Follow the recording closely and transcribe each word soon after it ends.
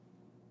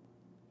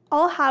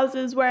All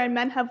houses wherein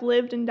men have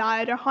lived and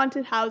died are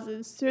haunted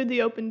houses through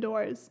the open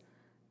doors.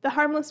 The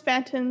harmless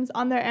phantoms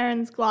on their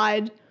errands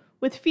glide,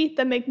 with feet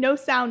that make no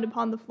sound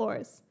upon the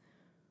floors.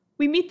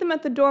 We meet them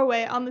at the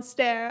doorway, on the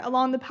stair,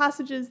 along the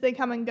passages they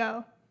come and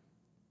go.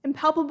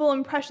 Impalpable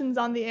impressions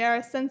on the air,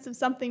 a sense of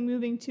something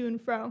moving to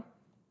and fro.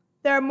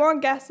 There are more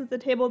guests at the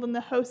table than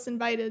the hosts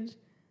invited.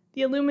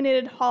 The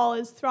illuminated hall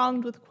is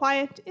thronged with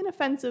quiet,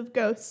 inoffensive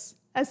ghosts,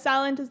 as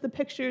silent as the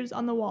pictures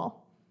on the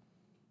wall.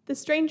 The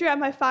stranger at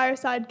my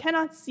fireside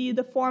cannot see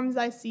the forms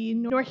I see,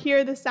 nor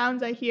hear the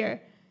sounds I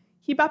hear.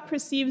 He but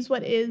perceives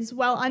what is,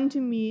 while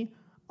unto me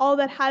all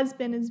that has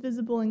been is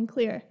visible and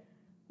clear.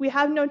 We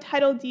have no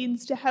title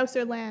deeds to house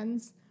or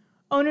lands.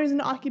 Owners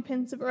and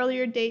occupants of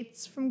earlier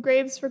dates, from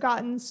graves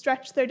forgotten,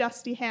 stretch their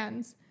dusty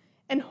hands,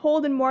 and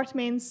hold in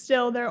mortmain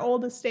still their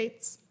old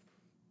estates.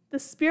 The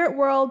spirit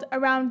world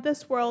around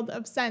this world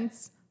of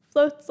sense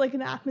floats like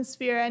an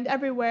atmosphere, and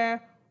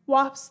everywhere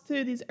wafts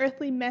through these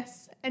earthly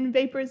mists and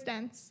vapors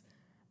dense,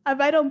 a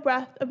vital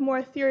breath of more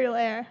ethereal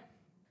air.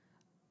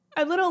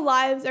 Our little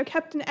lives are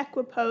kept in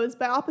equipoise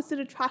by opposite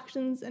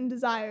attractions and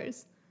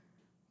desires.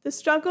 The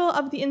struggle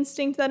of the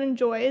instinct that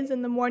enjoys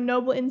and the more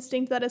noble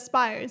instinct that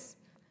aspires.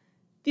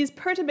 These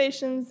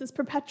perturbations, this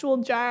perpetual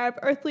jar of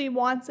earthly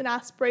wants and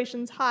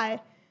aspirations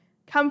high,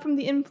 come from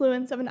the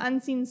influence of an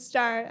unseen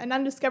star, an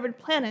undiscovered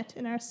planet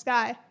in our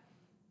sky.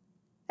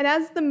 And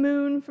as the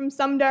moon from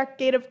some dark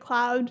gate of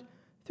cloud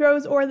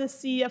throws o'er the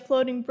sea a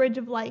floating bridge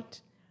of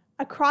light,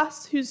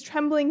 across whose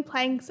trembling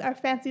planks our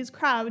fancies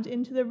crowd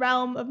into the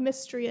realm of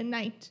mystery and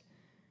night.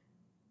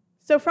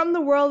 So from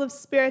the world of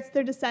spirits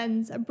there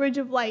descends a bridge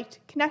of light,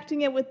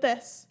 connecting it with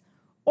this,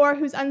 o'er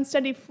whose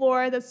unsteady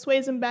floor that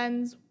sways and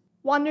bends,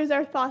 wanders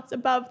our thoughts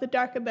above the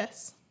dark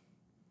abyss.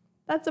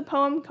 That's a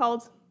poem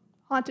called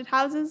Haunted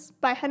Houses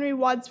by Henry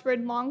Wadsworth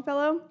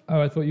Longfellow.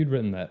 Oh, I thought you'd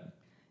written that.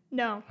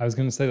 No. I was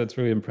going to say that's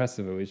really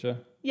impressive, Alicia.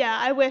 Yeah,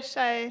 I wish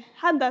I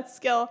had that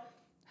skill.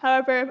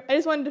 However, I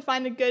just wanted to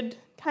find a good,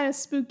 kind of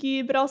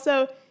spooky, but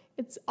also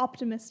it's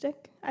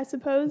optimistic, I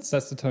suppose.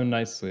 Sets the tone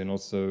nicely and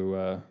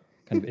also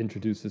kind of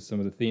introduces some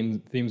of the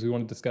themes we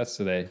want to discuss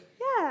today.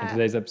 Yeah. In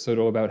today's episode,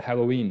 all about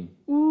Halloween.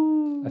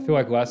 Ooh. I feel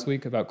like last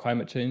week about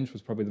climate change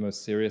was probably the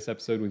most serious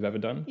episode we've ever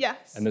done.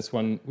 Yes. And this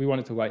one, we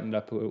wanted to lighten it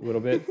up a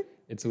little bit.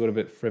 It's a little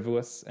bit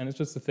frivolous, and it's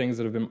just the things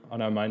that have been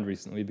on our mind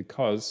recently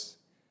because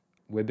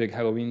we're big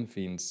Halloween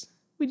fiends.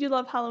 We do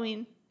love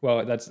Halloween.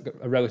 Well, that's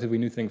a relatively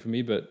new thing for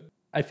me, but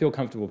I feel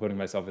comfortable putting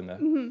myself in there.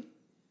 Mm-hmm.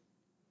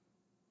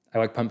 I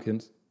like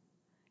pumpkins.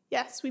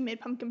 Yes, we made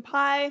pumpkin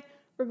pie.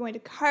 We're going to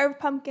carve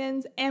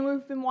pumpkins, and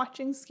we've been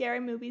watching scary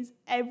movies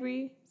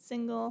every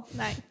single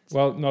night.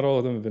 Well, not all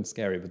of them have been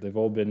scary, but they've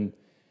all been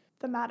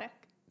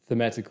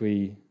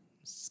thematically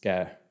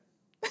scare.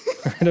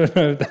 I don't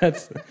know if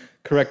that's the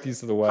correct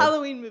use of the word.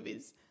 Halloween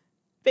movies,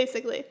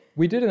 basically.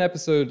 We did an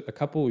episode a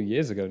couple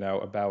years ago now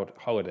about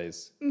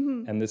holidays,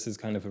 and this is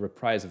kind of a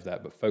reprise of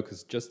that, but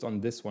focused just on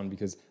this one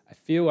because I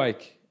feel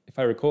like, if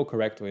I recall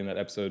correctly in that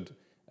episode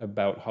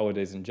about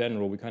holidays in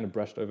general, we kind of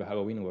brushed over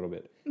Halloween a little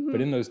bit. But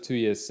in those 2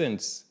 years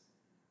since,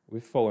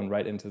 we've fallen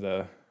right into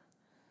the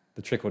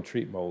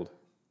trick-or-treat mold.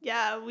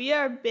 Yeah, we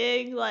are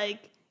big,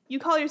 like, you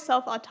call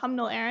yourself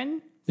autumnal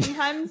Aaron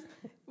sometimes.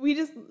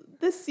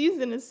 This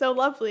season is so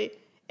lovely.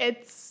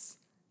 It's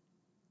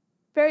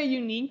very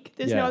unique.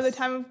 There's no other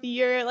time of the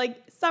year. Like,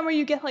 summer,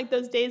 you get, like,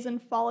 those days in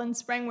fall and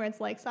spring where it's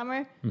like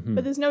summer.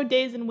 But there's no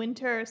days in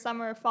winter or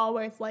summer or fall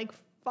where it's like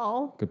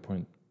fall. Good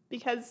point.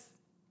 Because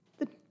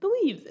the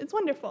leaves, it's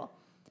wonderful.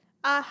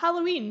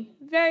 Halloween,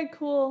 very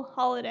cool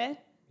holiday.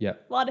 Yeah.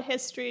 A lot of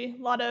history,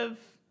 a lot of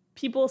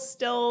people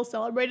still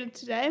celebrate it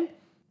today.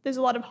 There's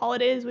a lot of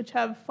holidays which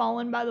have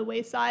fallen by the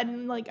wayside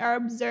and like are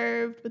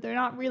observed, but they're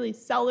not really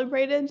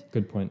celebrated.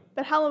 Good point.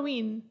 But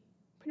Halloween,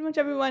 pretty much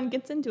everyone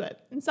gets into it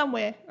in some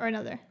way or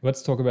another.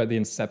 Let's talk about the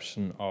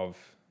inception of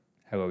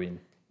Halloween.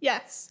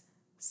 Yes.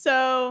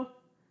 So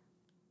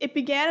it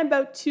began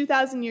about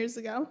 2,000 years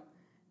ago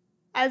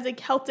as a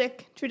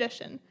Celtic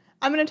tradition.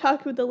 I'm going to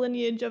talk about the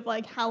lineage of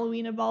like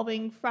Halloween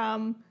evolving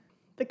from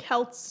the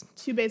Celts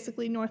to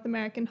basically North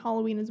American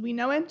Halloween as we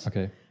know it.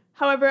 Okay.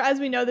 However, as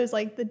we know, there's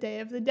like the Day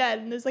of the Dead,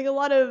 and there's like a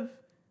lot of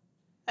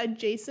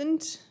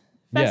adjacent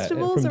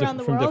festivals around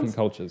the world. From different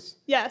cultures.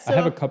 Yeah, so I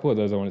have a couple of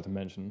those I wanted to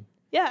mention.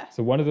 Yeah.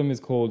 So one of them is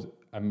called,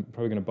 I'm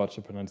probably going to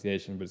butcher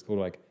pronunciation, but it's called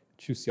like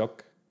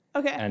Chuseok.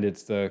 Okay. And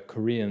it's the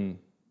Korean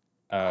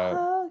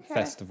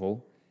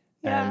festival.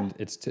 Yeah. And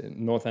it's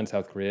North and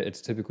South Korea.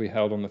 It's typically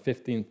held on the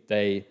 15th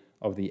day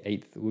of the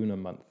 8th lunar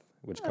month,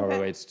 which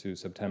correlates to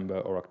September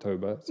or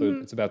October. So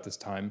it's about this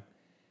time.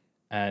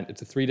 And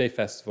it's a 3-day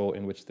festival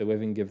in which the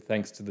living give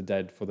thanks to the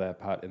dead for their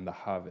part in the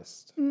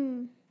harvest.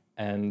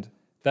 And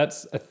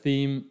that's a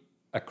theme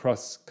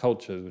across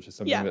cultures, which is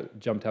something that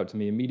jumped out to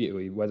me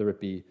immediately, whether it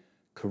be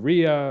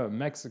Korea,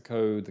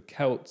 Mexico, the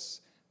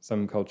Celts,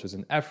 some cultures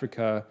in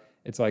Africa.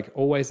 It's like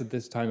always at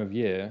this time of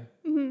year,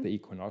 the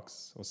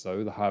equinox or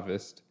so, the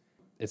harvest,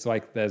 it's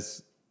like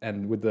there's,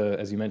 and with the,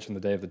 as you mentioned,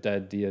 the Day of the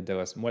Dead, Dia de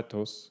los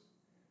Muertos,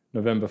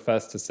 November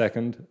 1st to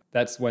 2nd,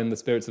 that's when the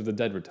spirits of the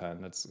dead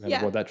return. That's kind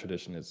of what that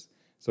tradition is.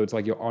 So it's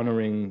like you're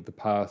honoring the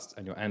past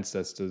and your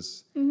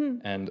ancestors.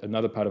 And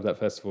another part of that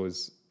festival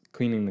is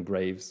cleaning the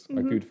graves,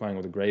 like beautifying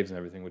all the graves and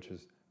everything, which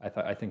is,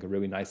 I think, a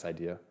really nice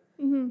idea.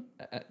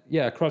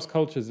 Yeah, across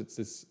cultures, it's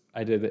this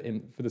idea that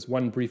for this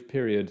one brief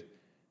period,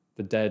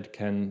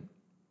 the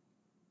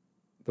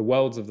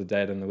worlds of the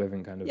dead and the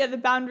living kind of... Yeah, the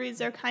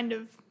boundaries are kind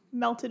of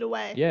melted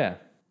away. Yeah.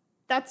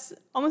 That's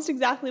almost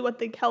exactly what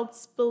the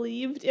Celts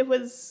believed.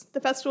 The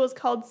festival was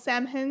called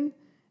Samhain,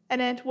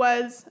 and it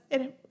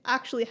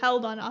actually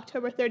held on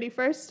October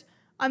 31st.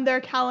 On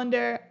their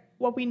calendar,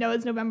 what we know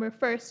as November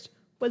 1st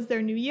was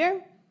their new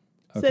year.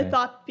 So they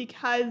thought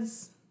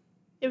because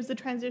it was the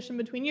transition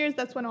between years,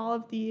 that's when all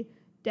of the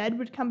dead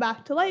would come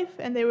back to life,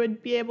 and they would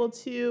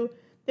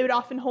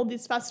often hold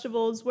these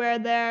festivals where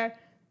their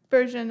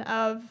version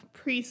of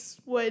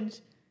priests would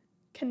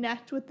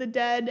connect with the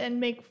dead and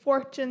make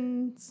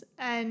fortunes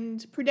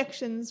and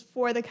predictions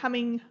for the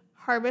coming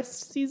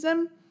harvest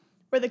season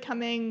or the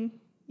coming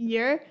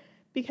year,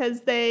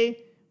 because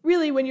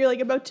when you're like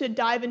about to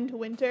dive into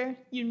winter,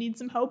 you need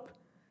some hope.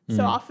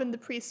 So often the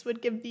priests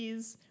would give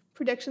these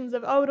predictions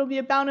of, it'll be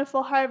a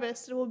bountiful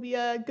harvest, it will be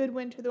a good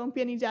winter, there won't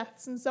be any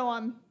deaths, and so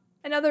on.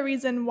 Another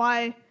reason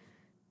why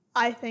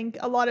I think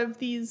a lot of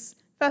these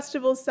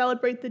festivals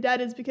celebrate the dead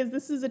is because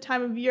this is a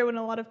time of year when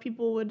a lot of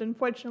people would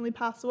unfortunately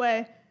pass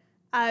away.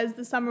 As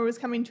the summer was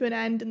coming to an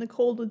end and the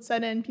cold would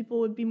set in, people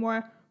would be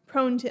more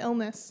prone to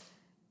illness.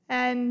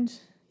 And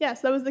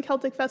yes, that was the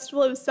Celtic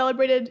festival. It was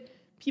celebrated.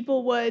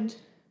 People would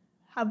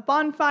have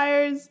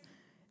bonfires.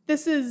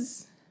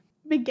 This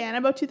began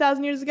about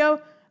 2,000 years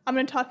ago. I'm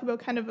going to talk about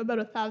kind of about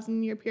a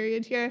 1,000-year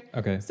period here.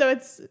 Okay. So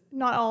it's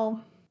not all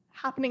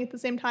happening at the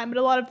same time, but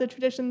a lot of the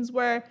traditions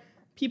where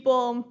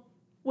people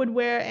would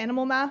wear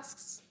animal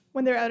masks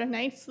when they were out at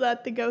night so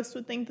that the ghost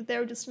would think that they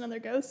were just another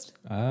ghost.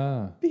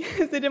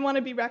 Because they didn't want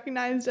to be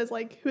recognized as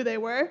like who they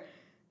were.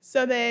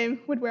 So they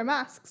would wear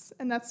masks,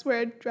 and that's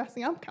where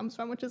dressing up comes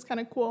from, which is kind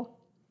of cool.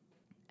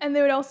 And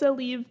they would also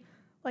leave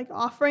like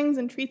offerings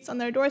and treats on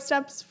their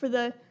doorsteps for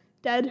the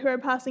dead who are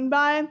passing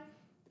by.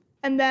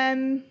 And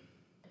then,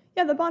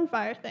 the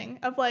bonfire thing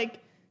of like,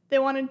 they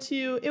wanted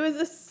to, it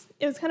was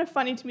kind of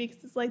funny to me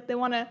because it's like they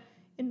want to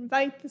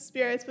invite the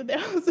spirits, but they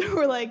also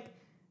were like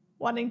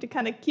wanting to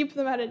kind of keep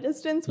them at a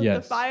distance with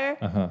the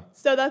fire.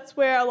 So that's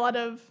where a lot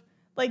of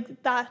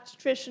like that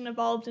tradition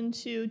evolved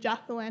into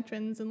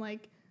jack-o'-lanterns and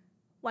like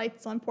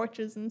lights on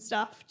porches and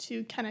stuff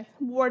to kind of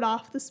ward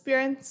off the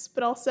spirits,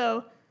 but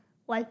also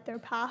light their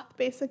path,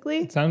 basically.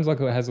 It sounds like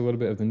it has a little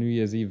bit of the New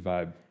Year's Eve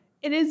vibe.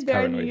 It is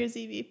very New Year's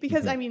Eve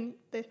because I mean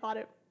they thought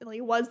it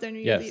was their New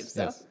Year's Eve,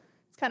 so it's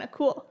kind of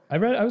cool. I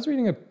was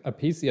reading a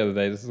piece the other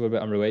day. This is a little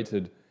bit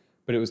unrelated,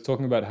 but it was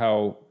talking about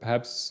how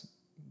perhaps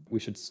we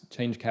should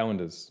change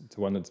calendars to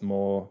one that's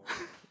more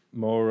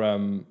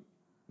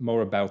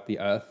about the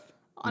earth.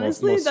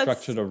 Honestly, more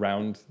structured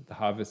around the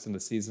harvest and the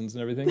seasons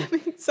and everything. That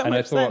makes so and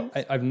much sense.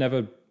 I've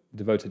never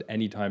devoted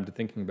any time to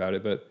thinking about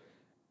it, but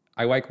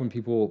I like when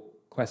people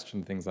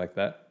question things like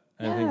that.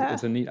 And I think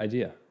it's a neat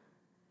idea.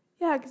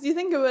 Yeah, because you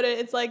think about it,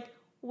 it's like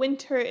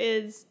winter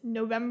is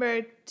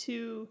November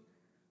to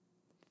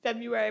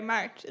February,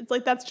 March. It's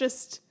like that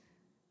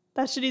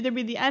should either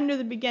be the end or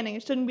the beginning.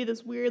 It shouldn't be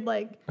this weird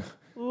like...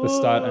 The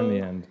start and the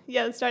end.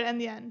 Yeah, the start and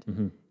the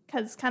end.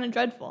 Because it's kind of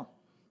dreadful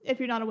if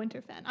you're not a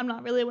winter fan. I'm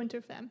not really a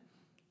winter fan.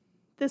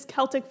 This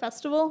Celtic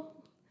festival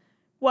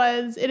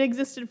it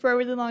existed for a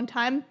really long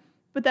time,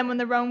 but then when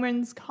the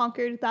Romans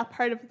conquered that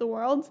part of the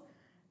world,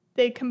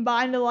 they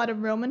combined a lot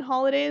of Roman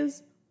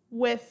holidays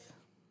with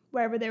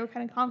wherever they were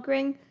kind of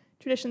conquering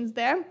traditions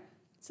there.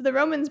 So the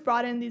Romans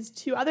brought in these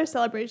two other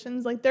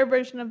celebrations, like their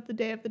version of the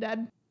Day of the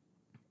Dead,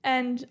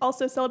 and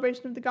also a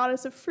celebration of the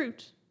goddess of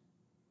fruit.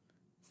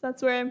 So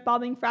that's where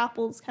bobbing for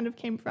apples kind of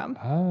came from.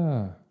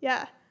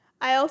 Yeah.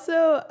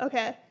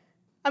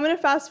 I'm going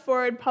to fast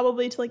forward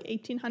probably to like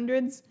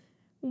 1800s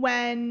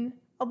when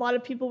a lot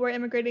of people were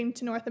immigrating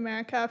to North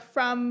America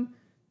from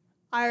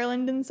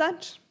Ireland and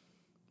such.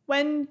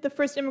 When the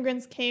first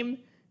immigrants came,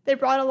 they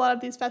brought a lot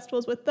of these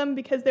festivals with them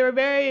because they were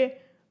very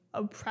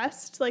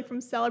oppressed, like from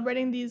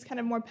celebrating these kind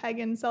of more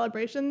pagan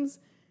celebrations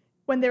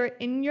when they were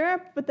in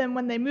Europe. But then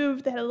when they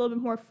moved, they had a little bit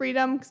more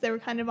freedom because they were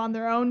kind of on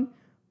their own,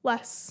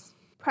 less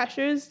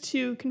pressures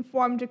to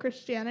conform to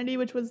Christianity,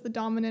 which was the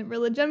dominant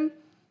religion.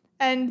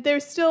 And they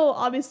still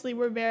obviously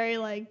were very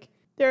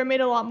they were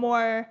made a lot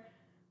more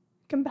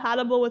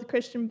compatible with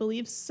Christian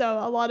beliefs. So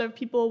a lot of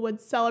people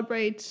would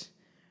celebrate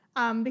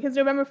because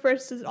November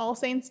 1st is All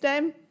Saints'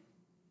 Day.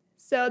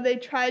 So they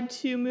tried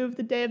to move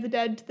the Day of the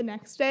Dead to the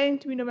next day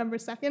to be November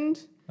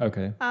 2nd.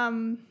 Okay.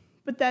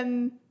 But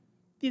then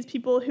these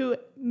people who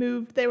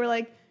moved, they were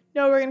like,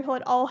 no, we're going to call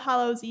it All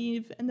Hallows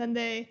Eve. And then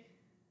they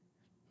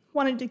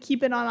wanted to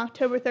keep it on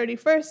October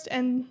 31st,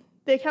 and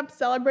they kept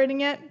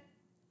celebrating it.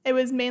 It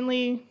was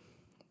mainly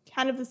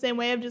kind of the same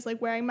way of just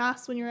like wearing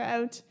masks when you're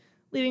out,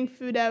 leaving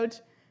food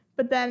out.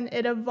 But then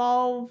it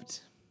evolved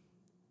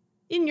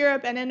in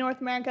Europe and in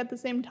North America at the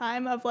same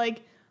time of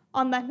like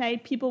on that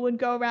night, people would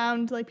go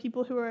around, like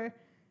people who were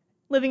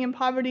living in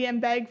poverty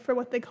and beg for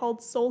what they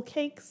called soul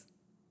cakes.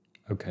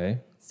 Okay.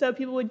 So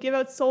people would give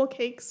out soul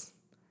cakes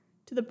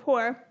to the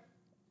poor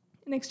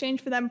in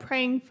exchange for them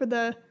praying for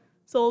the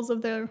souls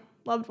of their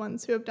loved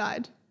ones who have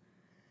died.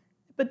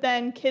 But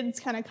then kids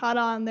kind of caught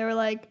on. They were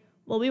like,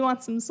 well, we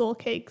want some soul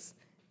cakes.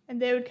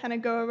 And they would kind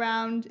of go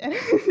around, and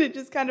it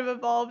just kind of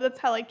evolved. That's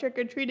how like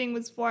trick-or-treating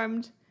was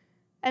formed.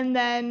 And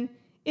then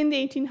in the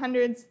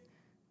 1800s,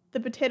 the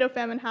potato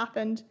famine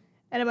happened,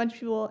 and a bunch of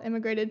people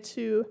immigrated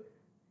to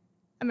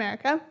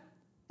America.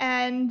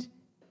 And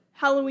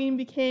Halloween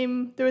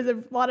there was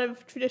a lot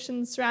of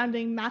traditions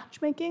surrounding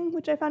matchmaking,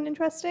 which I found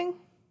interesting.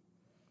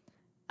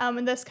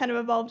 And this kind of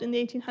evolved in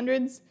the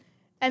 1800s.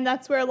 And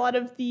that's where a lot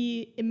of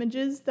the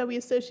images that we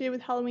associate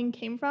with Halloween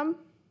came from.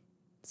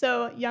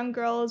 So young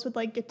girls would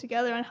like get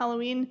together on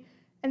Halloween,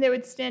 and they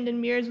would stand in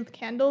mirrors with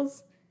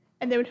candles,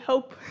 and they would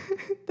hope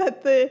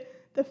that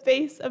the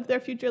face of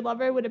their future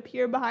lover would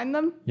appear behind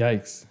them.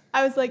 Yikes.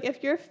 I was like,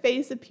 if your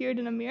face appeared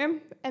in a mirror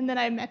and then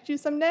I met you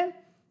someday,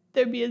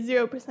 there'd be a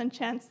 0%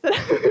 chance that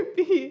I would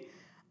be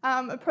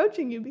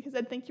approaching you because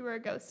I'd think you were a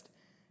ghost.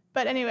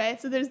 But anyway,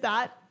 so there's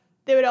that.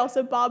 They would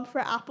also bob for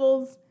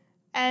apples,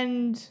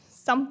 and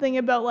something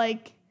about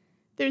like,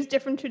 there's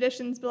different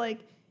traditions, but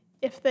like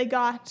if they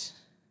got,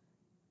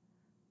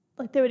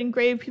 like they would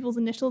engrave people's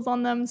initials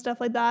on them, stuff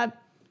like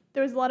that.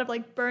 There was a lot of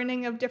like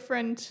burning of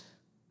different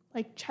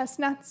like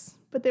chestnuts,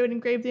 but they would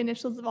engrave the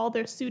initials of all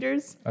their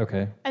suitors.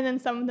 Okay. And then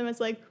some of them is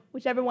like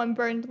whichever one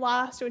burned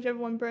last or whichever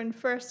one burned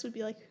first would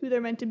be like who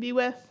they're meant to be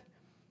with.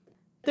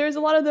 There's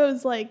a lot of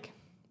those like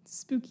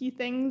spooky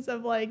things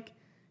of like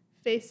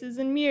faces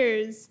and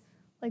mirrors,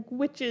 like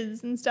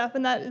witches and stuff,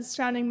 and that is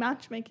surrounding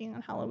matchmaking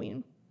on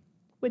Halloween,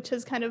 which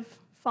has kind of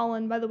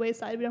fallen by the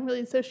wayside. We don't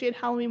really associate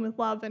Halloween with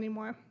love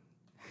anymore.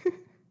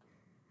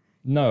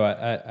 No,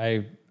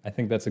 I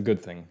think that's a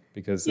good thing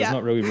because there's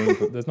not really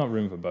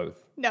room for both.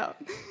 No.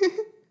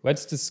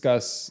 Let's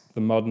discuss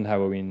the modern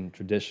Halloween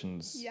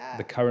traditions, Yeah.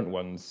 the current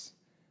ones,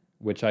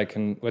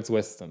 let's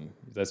list them.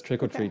 There's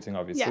trick-or-treating,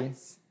 obviously.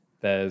 Yes.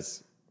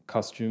 There's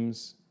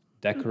costumes,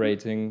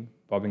 decorating,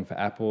 bobbing for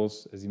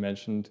apples, as you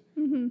mentioned,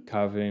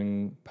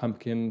 carving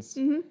pumpkins.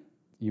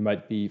 You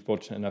might be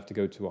fortunate enough to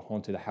go to a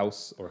haunted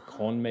house or a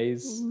corn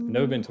maze. I've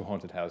never been to a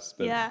haunted house,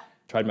 but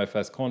tried my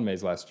first corn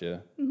maze last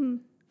year.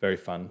 Very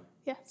fun.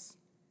 Yes.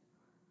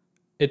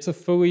 It's a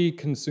fully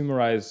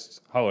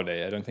consumerized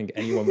holiday. I don't think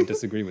anyone would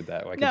disagree with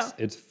that. Like No.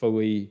 it's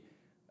fully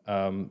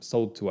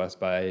sold to us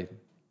by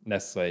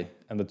Nestle,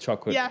 and the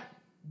chocolate. Yeah.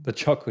 The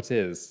chocolate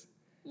is.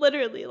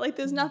 Literally, like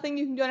there's nothing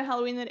you can do on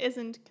Halloween that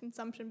isn't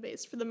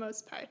consumption-based for the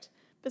most part.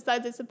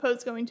 Besides, I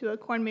suppose, going to a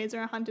corn maze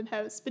or a haunted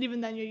house. But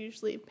even then, you're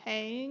usually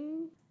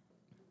paying.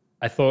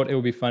 I thought it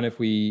would be fun if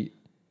we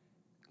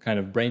kind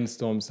of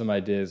brainstorm some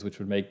ideas which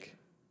would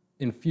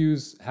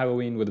infuse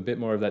Halloween with a bit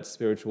more of that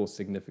spiritual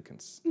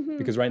significance.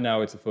 Because right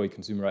now it's a fully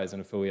consumerized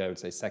and a fully, I would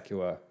say,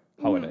 secular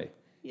holiday.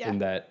 Yeah. In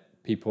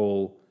that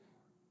people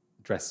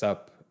dress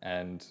up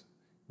and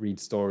read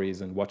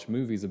stories and watch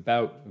movies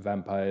about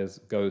vampires,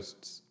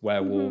 ghosts,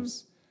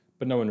 werewolves,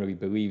 but no one really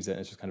believes it.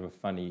 It's just kind of a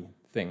funny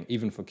thing,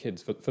 even for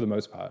kids, for the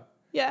most part.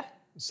 Yeah.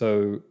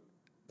 So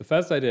the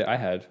first idea I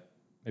had,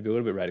 maybe a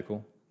little bit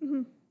radical,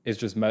 is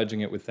just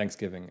merging it with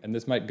Thanksgiving. And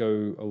this might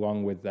go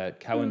along with that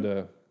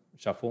calendar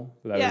shuffle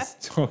that I was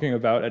talking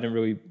about. I didn't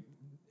really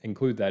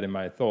include that in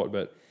my thought,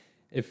 but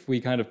if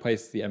we kind of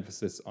place the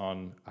emphasis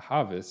on a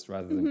harvest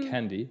rather than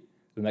candy,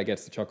 then that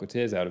gets the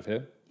chocolatiers out of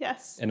here.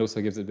 Yes. And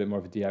also gives it a bit more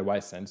of a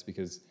DIY sense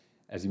because,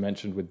 as you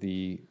mentioned with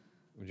the,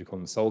 what do you call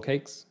them, soul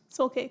cakes?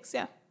 Soul cakes,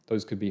 yeah.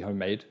 Those could be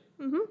homemade.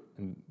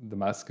 And the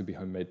mask could be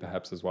homemade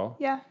perhaps as well.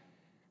 Yeah.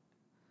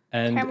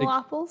 And Caramel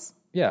apples.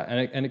 Yeah,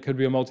 and it could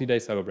be a multi-day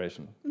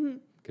celebration.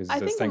 Because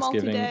there's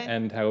Thanksgiving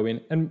and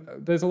Halloween. And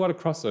there's a lot of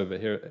crossover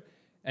here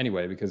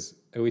anyway, because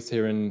at least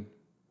here in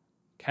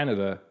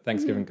Canada,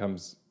 Thanksgiving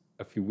comes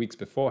a few weeks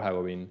before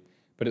Halloween,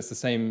 but it's the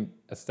same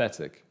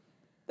aesthetic.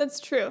 That's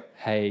true.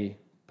 Hay,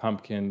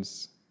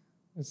 pumpkins,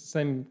 it's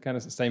the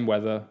same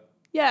weather.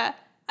 Yeah.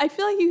 I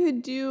feel like you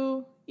could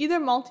do either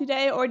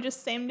multi-day or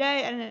just same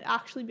day and it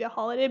actually be a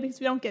holiday because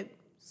we don't get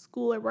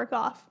school or work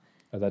off.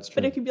 Oh, that's true.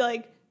 But it could be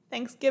like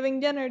Thanksgiving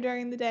dinner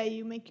during the day.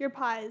 You make your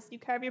pies, you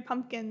carve your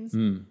pumpkins,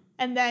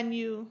 and then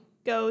you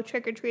go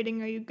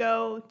trick-or-treating or you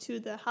go to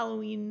the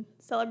Halloween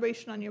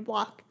celebration on your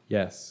block.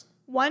 Yes.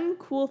 One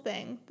cool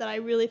thing that I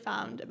really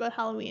found about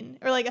Halloween,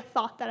 or like a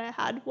thought that I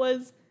had,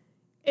 was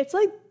it's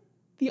like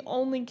the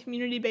only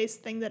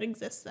community-based thing that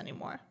exists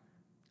anymore.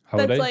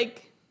 Holiday?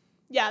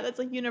 That's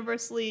like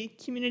universally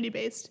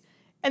community-based.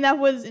 And that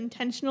was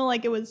intentional,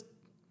 like it was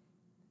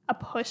a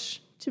push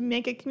to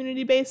make it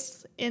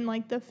community-based in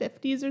like the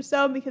 50s or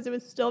so because it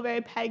was still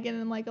very pagan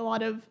and like a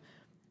lot of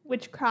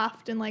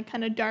witchcraft and like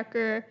kind of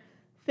darker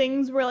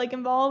things were like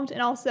involved.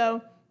 And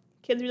also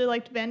kids really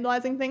liked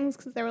vandalizing things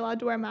because they were allowed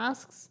to wear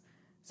masks.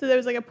 So there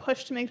was like a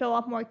push to make it a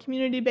lot more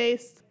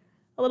community-based,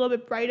 a little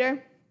bit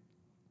brighter.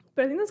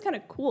 But I think that's kind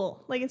of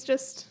cool. Like it's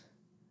just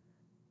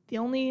the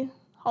only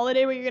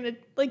holiday where you're going to,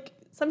 like,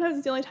 sometimes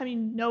it's the only time you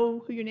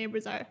know who your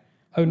neighbors are.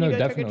 Oh, no,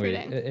 definitely.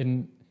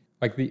 In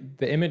like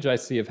the image I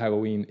see of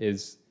Halloween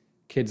is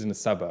kids in the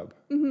suburb.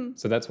 Mm-hmm.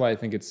 So that's why I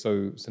think it's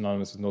so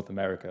synonymous with North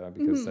America,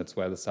 because that's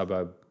where the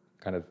suburb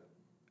kind of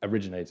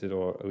originated,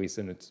 or at least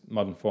in its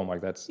modern form,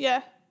 like that's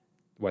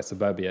where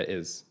suburbia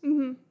is.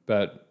 Mm-hmm.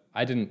 But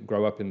I didn't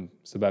grow up in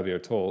suburbia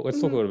at all.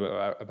 Let's talk a little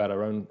bit about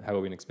our own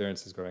Halloween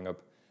experiences growing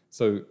up.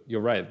 So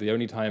you're right. The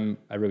only time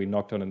I really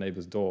knocked on a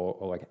neighbor's door,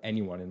 or like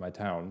anyone in my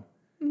town,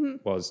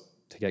 was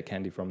to get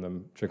candy from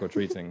them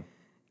trick-or-treating.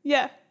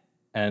 Yeah.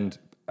 And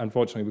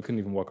unfortunately, we couldn't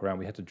even walk around.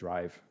 We had to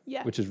drive,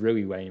 which is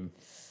really lame.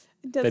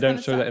 They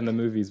don't show that in the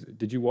movies.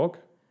 Did you walk?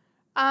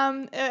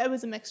 It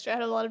was a mixture. I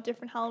had a lot of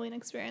different Halloween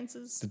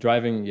experiences. The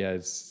driving,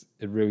 it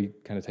really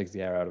kind of takes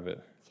the air out of it.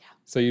 Yeah.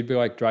 So you'd be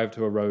like, drive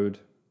to a road,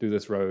 do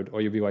this road,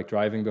 or you'd be like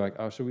driving, be like,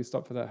 oh, should we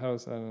stop for that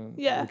house?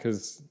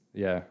 Because,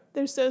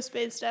 they're so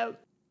spaced out.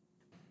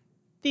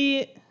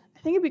 I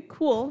think it'd be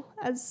cool,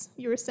 as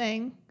you were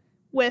saying,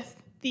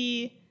 with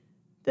the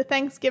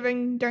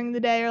Thanksgiving during the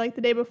day or like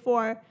the day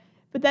before.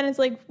 But then it's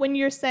like when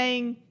you're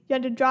saying you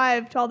had to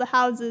drive to all the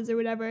houses or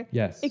whatever.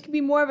 Yes. It could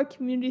be more of a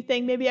community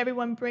thing. Maybe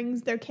everyone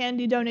brings their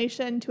candy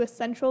donation to a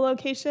central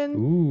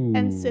location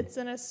and sits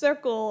in a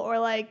circle, or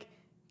like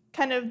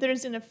kind of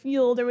there's in a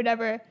field or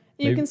whatever. And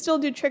you can still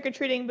do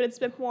trick-or-treating, but it's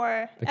a bit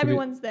more,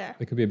 everyone's there.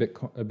 It could be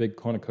a big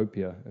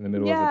cornucopia in the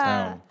middle of the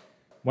town.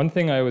 One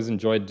thing I always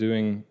enjoyed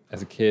doing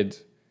as a kid,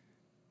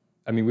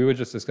 I mean, we were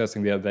just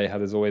discussing the other day how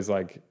there's always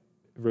like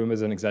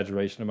rumors and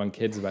exaggeration among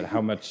kids about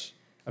how much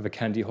of a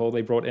candy haul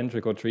they brought in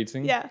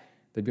trick-or-treating. Yeah.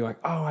 They'd be like,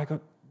 oh, I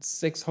got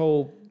 6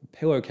 whole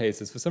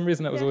pillowcases. For some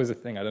reason, that was always a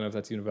thing. I don't know if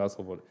that's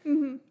universal, but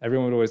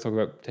everyone would always talk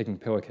about taking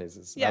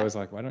pillowcases. Yeah. I was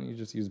like, why don't you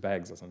just use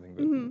bags or something?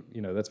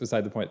 But, that's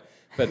beside the point.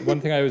 But one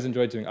thing I always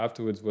enjoyed doing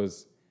afterwards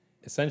was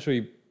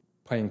essentially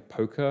playing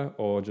poker,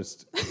 or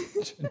just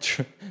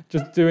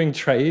just doing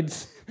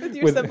trades. With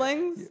your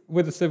siblings?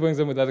 With the siblings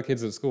and with other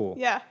kids at school.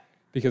 Yeah.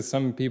 Because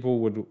some people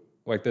would,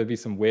 like, there'd be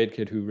some weird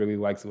kid who really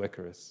likes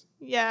licorice.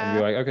 Yeah. And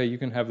you're like, okay, you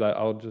can have that.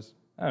 I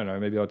don't know,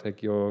 maybe I'll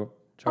take your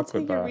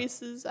chocolate bar. I'll take your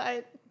Reese's.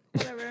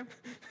 Whatever.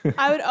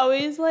 I would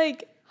always,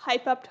 like,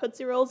 hype up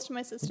Tootsie Rolls to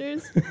my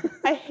sisters.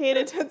 I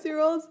hated Tootsie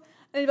Rolls.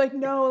 And I'd be like,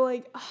 no,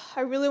 like,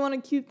 I really want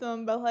to keep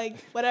them, but, like,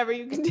 whatever,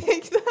 you can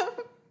take them.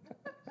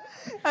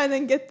 And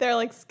then get their,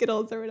 like,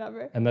 Skittles or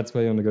whatever. And that's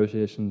where your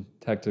negotiation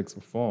tactics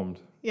were formed.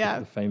 Yeah.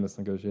 The famous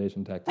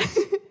negotiation tactics.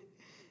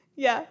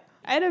 Yeah.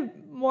 I had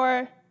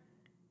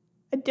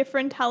a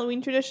different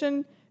Halloween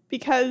tradition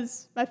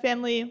because my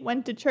family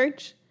went to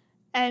church,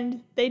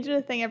 and they did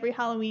a thing every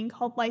Halloween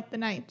called Light the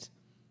Night,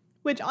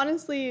 which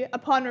honestly,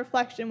 upon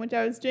reflection, which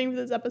I was doing for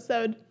this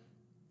episode,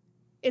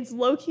 it's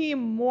low-key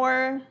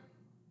more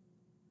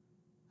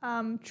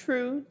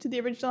true to the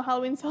original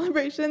Halloween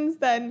celebrations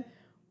than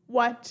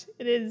what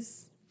it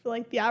is for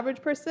like the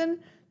average person,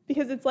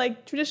 because it's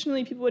like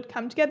traditionally people would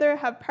come together,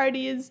 have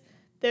parties,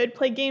 they would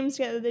play games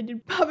together, they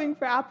did popping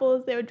for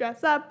apples, they would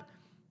dress up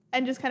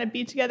and just kind of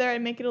be together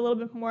and make it a little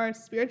bit more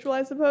spiritual,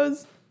 I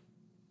suppose.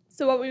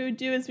 So what we would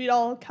do is we'd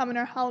all come in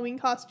our Halloween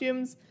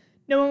costumes.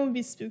 No one would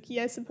be spooky,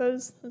 I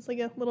suppose. That's like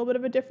a little bit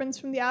of a difference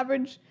from the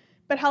average.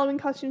 But Halloween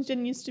costumes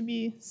didn't used to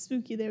be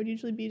spooky. They would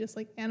usually be just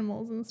like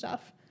animals and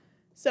stuff.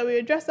 So we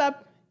would dress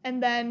up,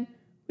 and then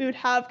we would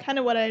have kind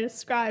of what I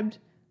described.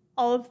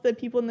 All of the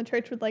people in the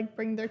church would like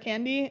bring their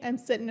candy and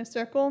sit in a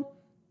circle,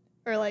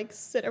 or like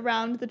sit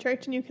around the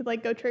church, and you could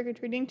like go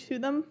trick-or-treating to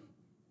them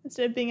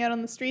instead of being out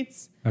on the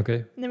streets.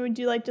 Okay. And then we'd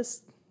do like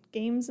just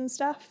games and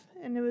stuff,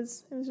 and it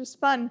was just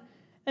fun.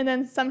 And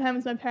then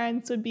sometimes my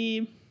parents would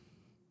be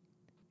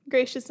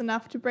gracious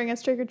enough to bring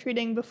us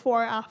trick-or-treating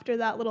before or after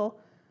that little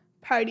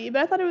party.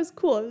 But I thought it was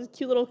cool. It was a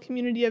cute little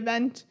community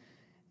event.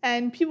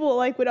 And people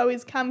like would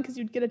always come because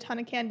you'd get a ton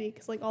of candy,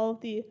 because like all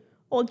of the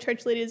old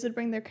church ladies would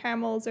bring their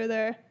caramels or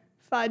their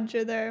fudge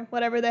or their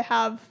whatever they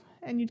have,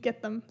 and you'd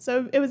get them.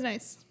 So it was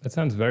nice. That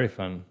sounds very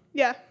fun.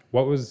 Yeah.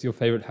 What was your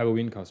favorite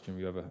Halloween costume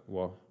you ever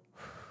wore?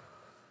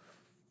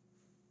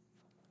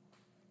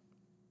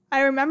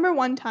 I remember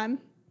one time,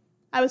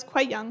 I was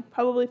quite young,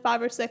 probably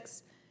 5 or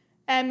 6,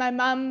 and my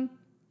mom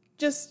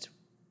just,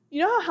 you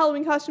know how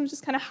Halloween costumes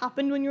just kind of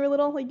happened when you were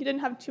little? Like you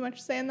didn't have too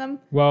much say in them?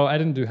 Well, I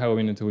didn't do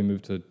Halloween until we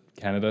moved to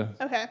Canada.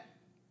 Okay.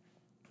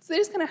 So they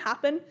just kind of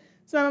happened.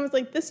 So my mom was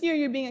like, this year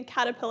you're being a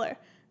caterpillar.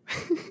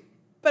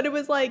 But it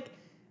was like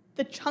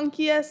the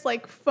chunkiest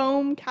like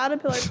foam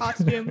caterpillar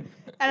costume.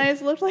 And I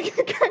just looked like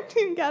a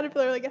cartoon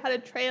caterpillar, like it had a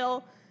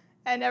trail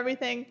and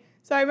everything.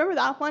 So I remember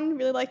that one,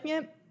 really liking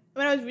it.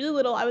 When I was really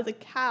little, I was a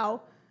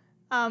cow.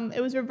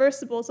 It was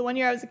reversible. So one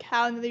year I was a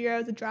cow and the other year I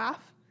was a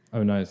giraffe.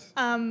 Oh, nice.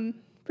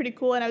 Pretty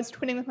cool. And I was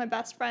twinning with my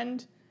best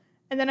friend.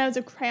 And then I was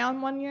a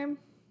crayon one year.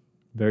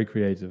 Very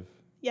creative.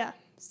 Yeah.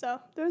 So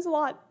there was a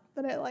lot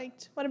that I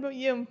liked. What about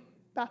you,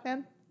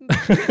 Batman?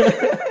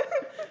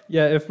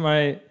 Yeah, if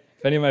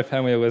any of my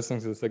family are listening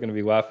to this, they're going to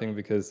be laughing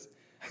because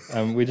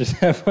we just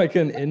have like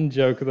an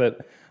in-joke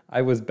that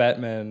I was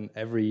Batman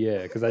every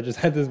year, because I just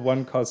had this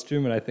one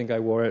costume and I think I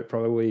wore it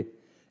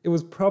it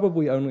was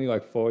probably only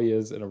like 4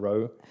 years in a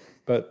row,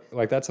 but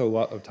like that's a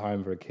lot of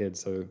time for a kid.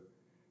 So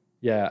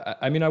yeah,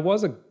 I mean, I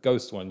was a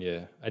ghost one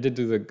year. I did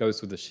do the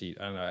ghost with the sheet.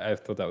 I don't know, I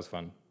thought that was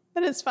fun.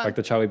 That is fun. Like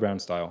the Charlie Brown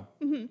style.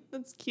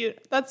 That's cute.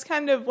 That's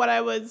kind of what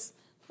I was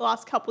the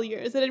last couple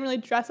years. I didn't really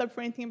dress up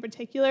for anything in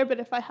particular, but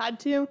if I had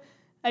to,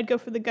 I'd go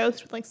for the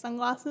ghost with like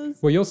sunglasses.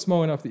 Well, you're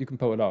small enough that you can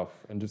pull it off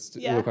and just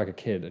Yeah. you look like a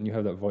kid, and you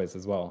have that voice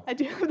as well. I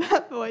do have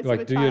that voice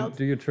Like, of a child.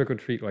 do your trick or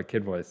treat like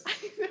kid voice.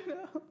 I don't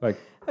know. Like,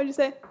 How would you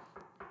say?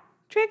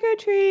 Trick or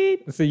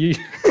treat. so you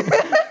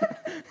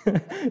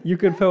you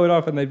could pull it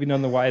off, and they'd be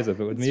none the wiser.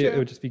 But with It's me, true. it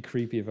would just be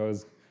creepy if I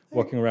was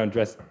walking around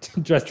dressed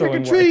Trick all or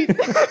in white. treat.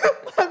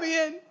 Let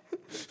me in.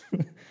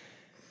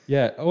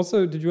 Yeah.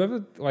 Also, did you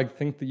ever like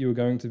think that you were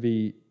going to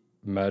be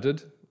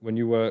murdered when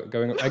you were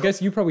going? I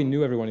guess you probably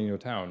knew everyone in your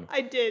town.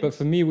 I did. But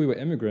for me, we were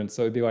immigrants,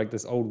 so it'd be like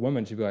this old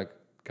woman. She'd be like,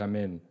 "Come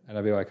in," and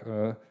I'd be like,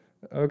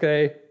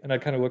 "Okay," and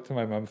I'd kind of look to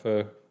my mum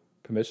for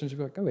permission. She'd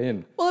be like, "Go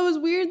in." Well, it was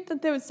weird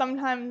that they would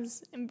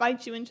sometimes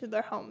invite you into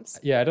their homes.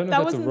 Yeah, I don't know That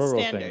if that's a wasn't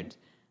rural standard.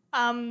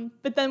 thing.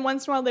 But then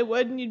once in a while they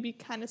would, and you'd be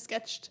kind of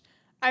sketched.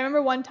 I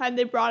remember one time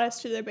they brought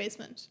us to their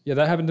basement, Yeah,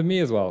 that happened to me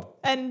as well.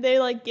 and they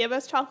like gave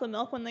us chocolate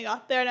milk when they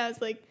got there, and I was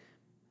like,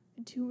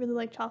 I do really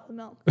like chocolate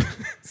milk,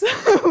 so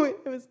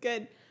it was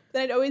good.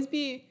 Then I'd always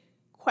be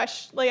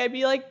I'd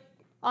be like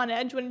on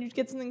edge when you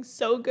get something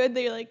so good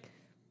that you're like,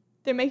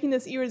 they're making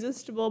this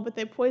irresistible, but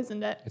they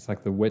poisoned it. It's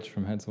like the witch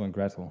from Hansel and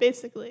Gretel.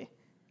 Basically.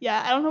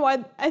 Yeah, I don't know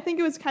why. I think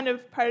it was kind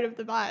of part of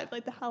the vibe,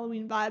 like the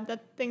Halloween vibe,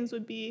 that things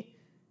would be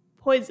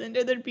poisoned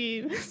or there'd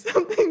be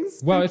something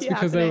spooky Well, it's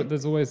because happening.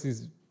 there's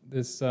always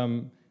this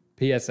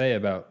PSA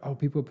about, oh,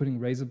 people are putting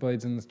razor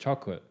blades in this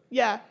chocolate.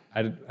 Yeah,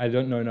 I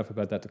don't know enough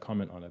about that to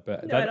comment on it,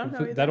 but No, I don't know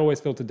either. that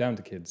always filtered down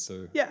to kids,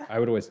 so Yeah. I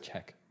would always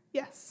check.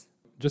 yes.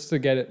 Just to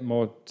get it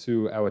more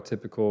to our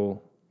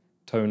typical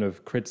tone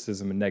of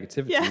criticism and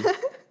negativity. Yeah.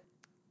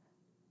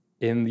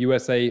 In the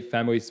USA,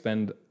 families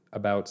spend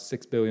about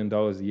 $6 billion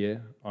a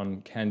year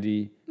on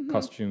candy, Mm-hmm.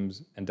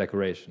 costumes, and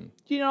decoration.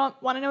 Do you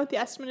want to know what the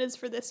estimate is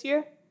for this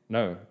year?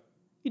 No.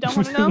 You don't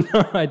want to know?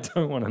 No, I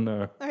don't want to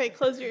know. Okay,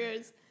 close your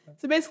ears.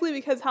 So basically,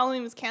 because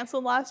Halloween was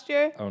canceled last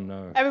year, Oh,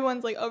 no.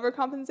 everyone's like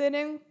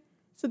overcompensating.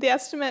 So the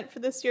estimate for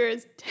this year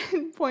is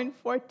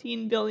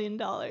 $10.14 billion.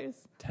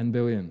 10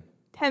 billion.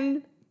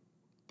 $10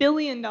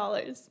 billion.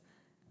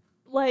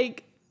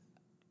 Like,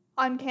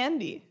 on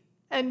candy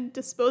and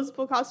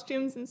disposable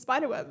costumes and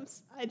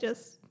spiderwebs.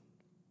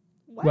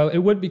 What? Well, it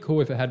would be cool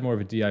if it had more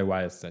of a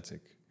DIY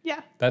aesthetic.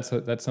 Yeah. That's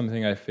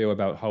something I feel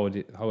about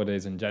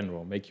holidays in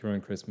general. Make your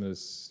own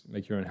Christmas,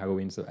 make your own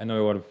Halloween stuff. I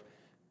know a lot of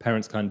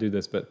parents can't do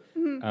this, but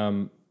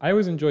I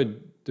always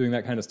enjoyed doing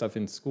that kind of stuff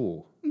in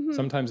school.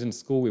 Sometimes in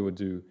school we would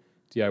do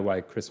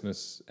DIY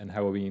Christmas and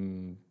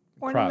Halloween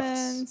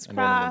Ornaments,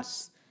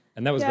 crafts.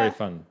 And that was very Yeah.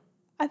 fun.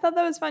 I thought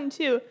that was fun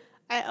too.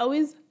 I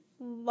always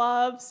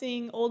love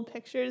seeing old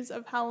pictures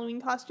of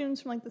Halloween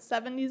costumes from like the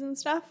 70s and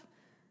stuff.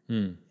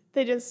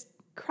 They just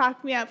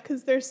crack me up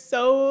because they're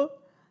so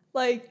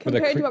like But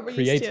they're compared to what we're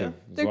used to. creative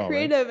as They're well, right?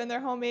 creative and they're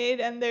homemade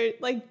and they're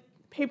like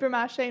paper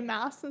mache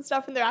masks and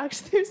stuff, and they're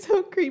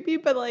so creepy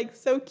but like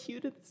so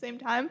cute at the same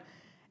time.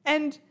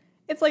 And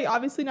it's like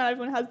obviously not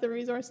everyone has the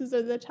resources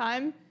or the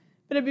time,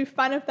 but it'd be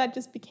fun if that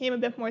just became a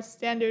bit more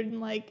standard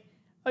and like,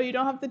 oh, you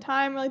don't have the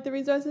time or like the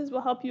resources,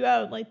 we'll help you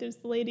out. Like there's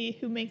the lady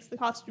who makes the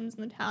costumes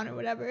in the town or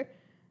whatever.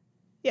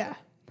 Yeah.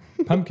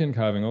 Pumpkin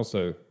carving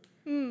also.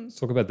 Let's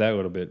talk about that a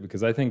little bit,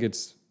 because I think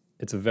it's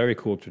a very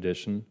cool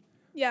tradition.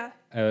 Yeah.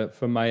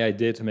 For my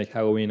idea to make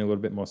Halloween a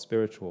little bit more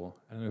spiritual,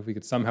 I don't know if we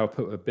could somehow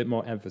put a bit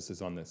more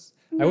emphasis on this.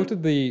 I looked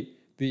at the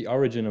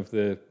origin of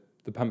the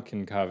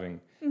pumpkin carving,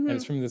 and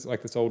it's from this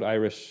old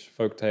Irish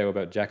folk tale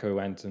about Jack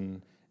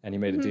O'Lantern, and he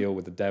made a deal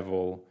with the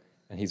devil,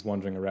 and he's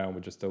wandering around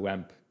with just a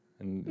lamp,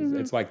 and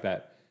it's like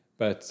that.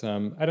 But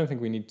I don't think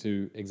we need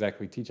to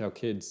exactly teach our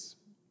kids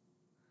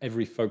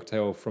every folk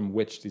tale from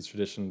which these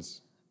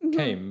traditions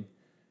came.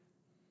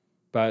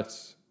 But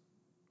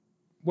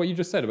what you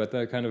just said about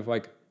the kind of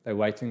like they're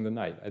lighting the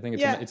night, I think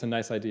it's a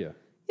nice idea.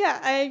 Yeah,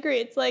 I agree.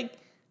 It's like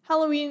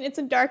Halloween, it's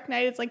a dark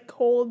night, it's like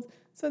cold,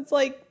 so it's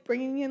like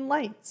bringing in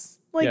lights.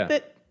 Like Yeah.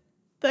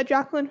 the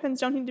jack-o'-lanterns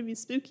don't need to be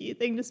spooky.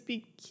 They can just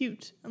be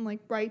cute and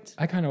like bright.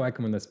 I kind of like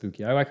them when they're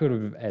spooky. I like a little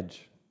bit of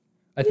edge.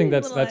 I think a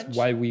that's little edge.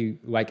 why we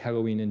like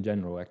Halloween in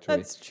general, actually.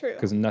 That's true.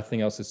 Because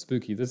nothing else is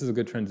spooky. This is a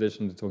good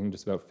transition to talking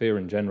just about fear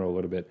in general a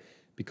little bit,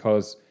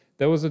 because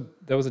there was a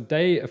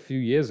day a few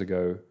years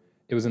ago.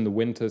 It was in the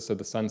winter, so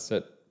the sun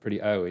set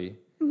pretty early,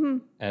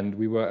 and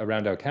we were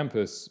around our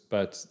campus,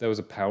 but there was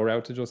a power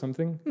outage or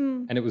something,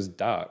 and it was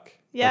dark.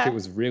 Yeah. Like it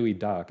was really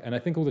dark, and I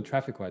think all the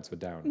traffic lights were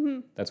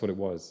down. That's what it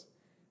was,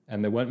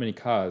 and there weren't many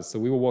cars, so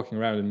we were walking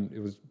around, and it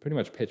was pretty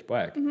much pitch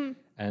black,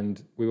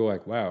 and we were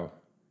like, "Wow,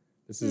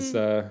 this is,"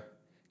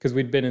 because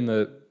we'd been in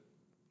the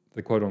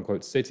quote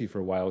unquote city for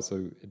a while, so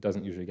it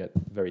doesn't usually get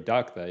very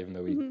dark there, even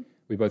though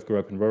we both grew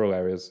up in rural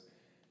areas,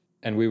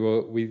 and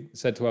we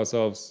said to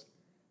ourselves,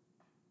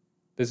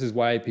 this is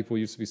why people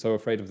used to be so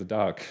afraid of the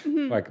dark.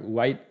 Like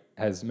electric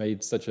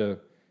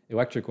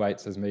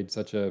lights has made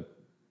such a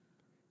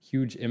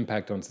huge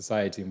impact on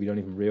society, and we don't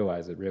even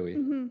realize it really.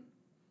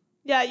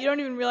 Yeah, you don't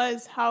even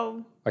realize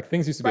how Like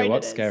things used to be a bright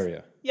lot it is.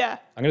 scarier. Yeah.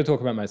 I'm going to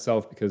talk about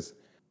myself because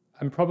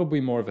I'm probably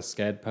more of a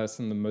scared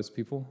person than most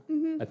people.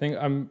 I think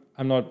I'm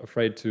not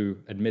afraid to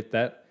admit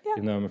that,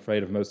 even though I'm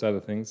afraid of most other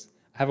things.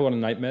 I have a lot of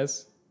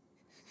nightmares.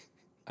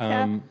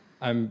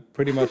 I'm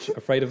pretty much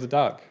afraid of the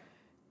dark.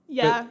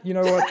 Yeah. But you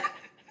know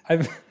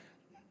what?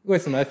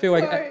 Listen, I feel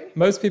like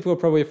most people are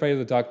probably afraid of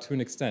the dark to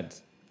an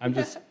extent. I'm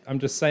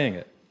just saying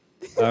it.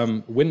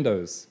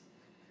 Windows,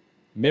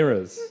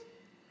 mirrors,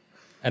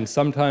 and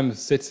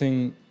sometimes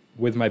sitting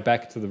with my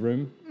back to the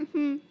room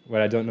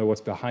where I don't know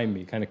what's behind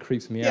me kind of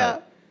creeps me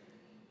out.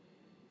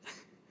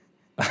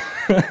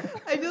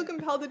 I feel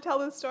compelled to tell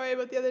this story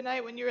about the other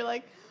night when you were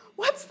like,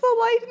 "What's the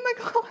light in the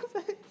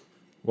closet?"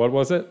 What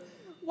was it?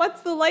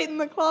 What's the light in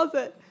the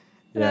closet?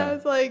 And I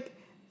was like,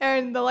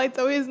 Aaron, the light's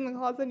always in the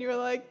closet. And you were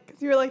like,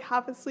 because you were like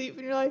half asleep,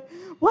 and you're like,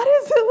 what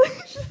is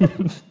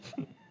it?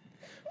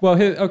 Well,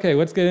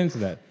 let's get into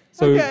that.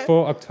 So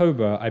for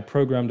October, I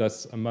programmed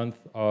us a month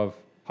of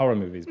horror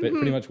movies, but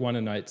pretty much one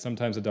a night,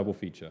 sometimes a double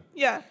feature.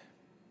 Yeah.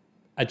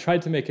 I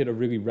tried to make it a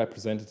really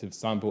representative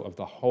sample of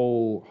the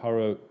whole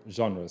horror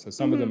genre. So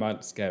some of them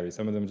aren't scary.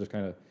 Some of them are just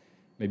kind of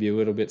maybe a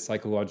little bit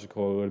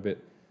psychological, a little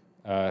bit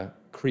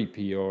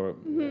creepy, or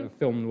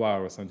film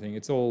noir or something.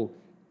 It's all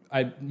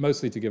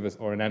mostly to give us,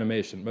 or an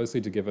animation, mostly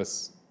to give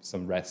us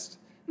some rest.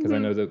 Because I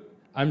know that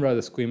I'm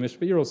rather squeamish,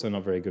 but you're also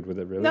not very good with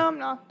it, really. No, I'm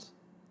not.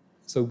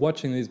 So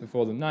watching these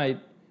before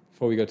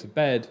we go to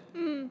bed,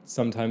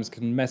 sometimes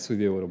can mess with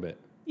you a little bit.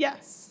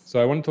 Yes.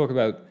 So I want to talk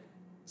about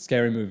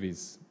scary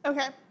movies.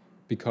 Okay.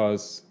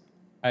 Because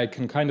I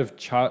can kind of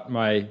chart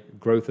my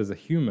growth as a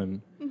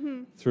human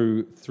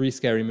through 3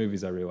 scary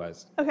movies, I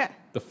realized. Okay.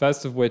 The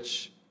first of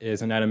which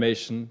is an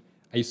animation.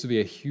 I used to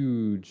be a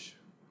huge,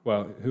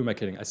 well, who am I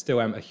kidding? I still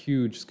am a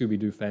huge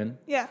Scooby-Doo fan.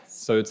 Yes.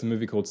 So it's a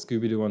movie called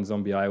Scooby-Doo on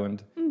Zombie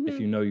Island. If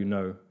you know, you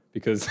know.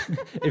 Because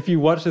if you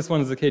watch this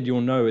one as a kid,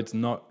 you'll know it's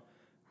not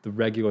the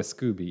regular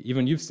Scooby.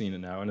 Even you've seen it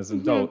now, and as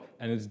an adult,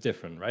 and it's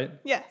different, right?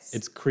 Yes.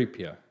 It's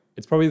creepier.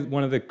 It's probably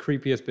one of the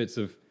creepiest bits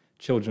of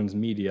children's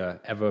media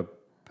ever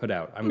put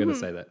out. I'm going to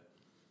say that.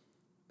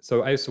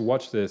 So I used to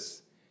watch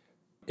this.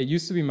 It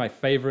used to be my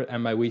favorite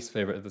and my least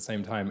favorite at the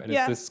same time. And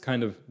it's this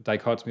kind of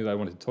dichotomy that I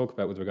wanted to talk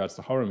about with regards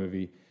to horror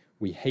movie.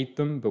 We hate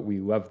them, but we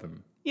love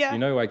them. Yeah. You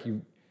know, like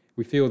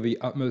we feel the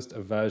utmost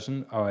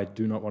aversion. Oh, I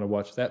do not want to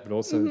watch that. But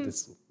also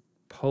this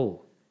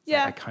pull. It's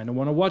like, I kind of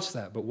want to watch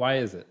that, but why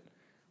is it?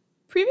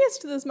 Previous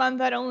to this month,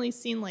 I'd only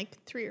seen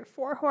like 3 or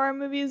 4 horror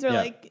movies or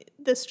like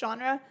this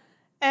genre.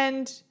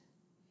 And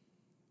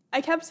I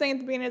kept saying at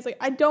the beginning, I was like,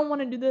 I don't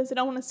want to do this. I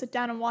don't want to sit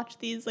down and watch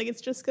these. Like,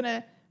 it's just going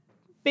to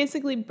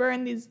basically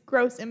burn these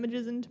gross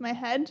images into my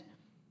head.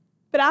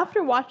 But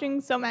after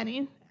watching so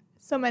many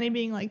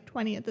being like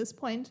 20 at this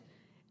point,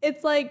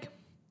 it's like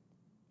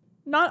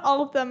not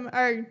all of them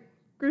are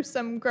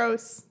gruesome,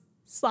 gross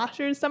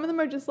slashers. Some of them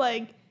are just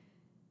like,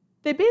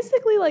 they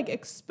basically like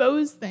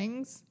expose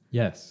things.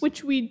 Yes.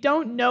 Which we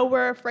don't know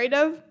we're afraid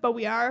of, but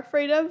we are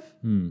afraid of.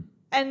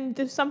 And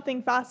there's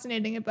something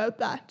fascinating about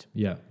that.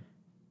 Yeah.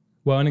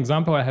 Well, an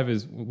example I have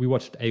is we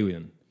watched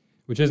Alien,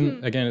 which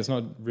isn't, again, it's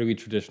not really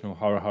traditional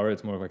horror.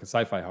 It's more like a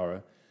sci-fi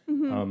horror.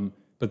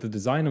 But the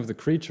design of the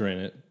creature in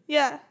it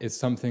is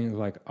something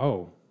like,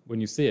 oh, when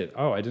you see it,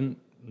 oh, I didn't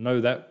know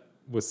that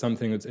was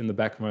something that's in the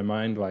back of my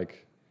mind.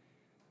 Like,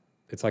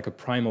 it's like a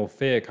primal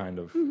fear kind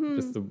of,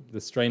 just the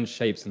strange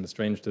shapes and the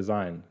strange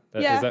design.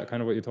 Is that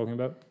kind of what you're talking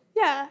about?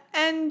 Yeah,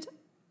 and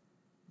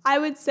I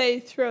would say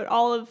throughout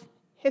all of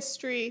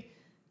history,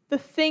 the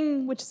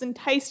thing which has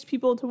enticed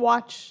people to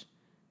watch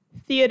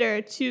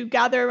theater, to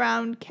gather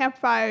around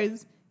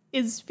campfires,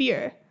 is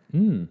fear.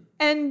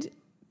 And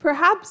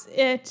perhaps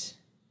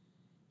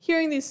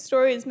hearing these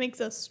stories makes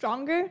us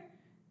stronger,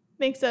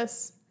 makes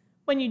us,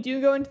 when you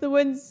do go into the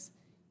woods,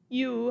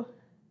 you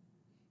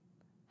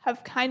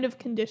have kind of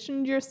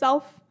conditioned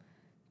yourself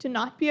to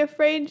not be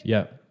afraid.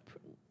 Yeah.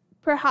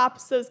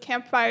 Perhaps those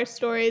campfire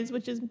stories,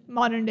 which is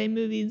modern day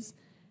movies,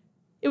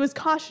 it was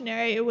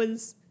cautionary. It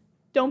was,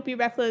 don't be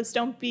reckless,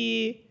 don't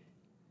be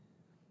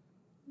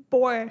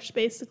boorish,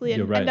 basically,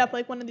 and end up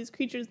like one of these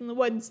creatures in the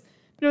woods.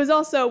 But it was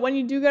also, when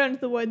you do go into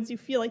the woods, you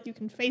feel like you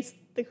can face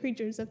the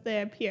creatures if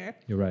they appear.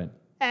 You're right.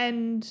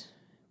 And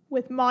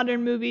with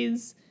modern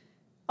movies,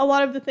 a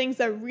lot of the things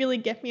that really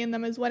get me in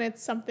them is when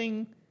it's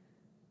something,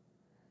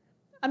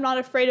 I'm not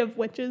afraid of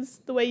witches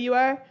the way you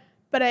are,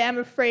 but I am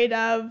afraid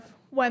of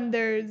when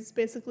there's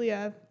basically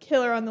a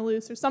killer on the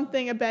loose or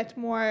something a bit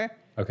more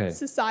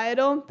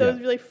societal. Those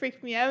really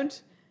freak me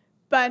out.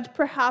 But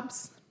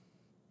perhaps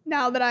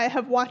now that I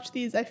have watched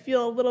these, I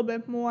feel a little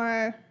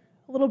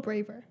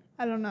braver.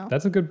 I don't know.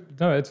 It's a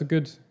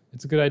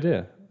good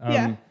idea.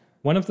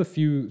 One of the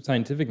few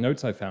scientific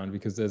notes I found,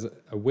 because there's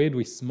a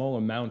weirdly small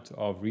amount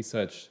of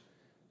research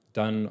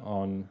done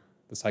on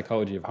the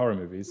psychology of horror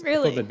movies. Really?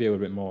 I thought there'd be a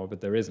little bit more,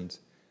 but there isn't.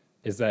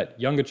 Is that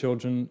younger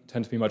children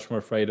tend to be much more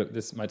afraid of,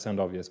 this might sound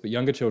obvious, but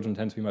younger children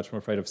tend to be much more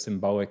afraid of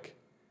symbolic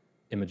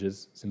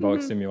images,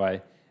 symbolic stimuli,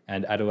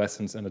 and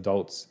adolescents and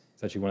adults,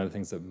 it's actually one of the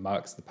things that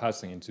marks the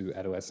passing into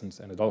adolescence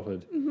and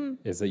adulthood,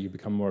 is that you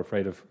become more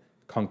afraid of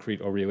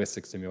concrete or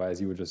realistic stimuli,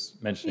 as you were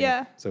just mentioning.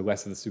 Yeah. So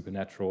less of the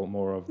supernatural,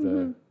 more of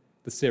the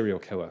serial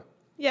killer,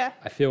 Yeah.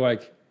 I feel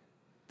like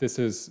this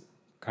is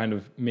kind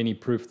of mini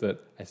proof that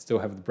I still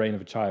have the brain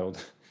of a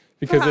child.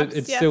 Because Perhaps,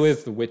 it yes. still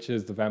is the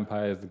witches, the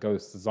vampires, the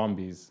ghosts, the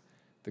zombies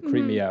that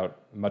creep me out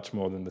much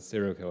more than the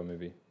serial killer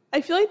movie. I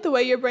feel like the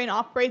way your brain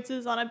operates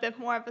is on a bit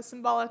more of a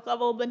symbolic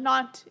level, but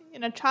not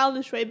in a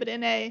childish way, but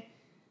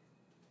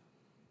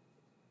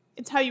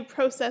it's how you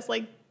process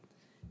like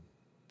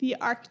the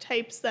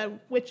archetypes that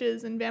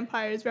witches and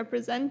vampires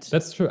represent.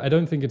 That's true. I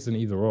don't think it's an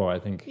either or. I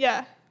think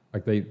Yeah.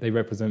 like they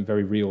represent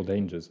very real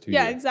dangers to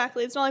Yeah, you.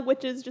 exactly. It's not like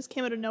witches just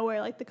came out of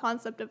nowhere, like the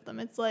concept of them.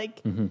 It's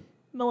like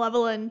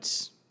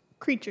malevolent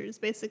creatures,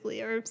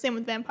 basically, or same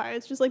with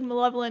vampires, just like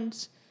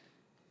malevolent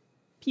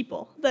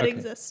people that Okay.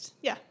 exist.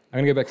 Yeah.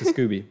 I'm going to go back to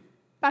Scooby.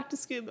 Back to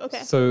Scoob. Okay.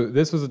 So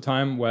this was a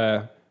time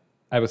where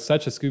I was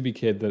such a Scooby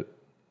kid that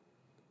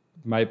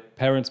my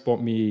parents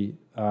bought me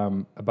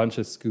a bunch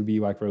of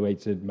Scooby-like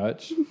related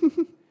merch.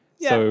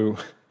 Yeah. So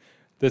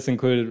this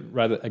included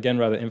rather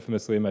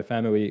infamously in my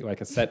family,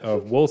 like a set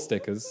of wall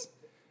stickers.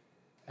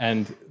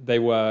 And they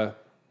weren't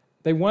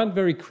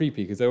very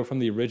creepy because they were from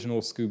the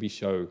original Scooby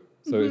show.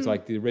 So it's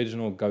like the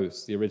original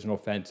ghost, the original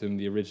phantom,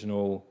 the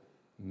original,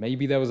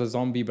 maybe there was a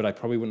zombie, but I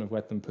probably wouldn't have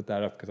let them put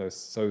that up because I was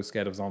so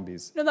scared of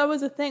zombies. No, that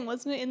was a thing,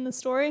 wasn't it, in the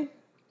story?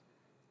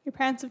 Your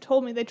parents have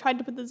told me they tried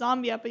to put the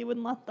zombie up, but you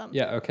wouldn't let them.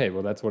 Yeah, okay,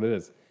 well that's what it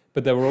is.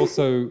 But there were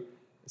also,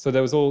 so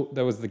there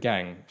was the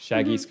gang,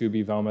 Shaggy,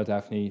 Scooby, Velma,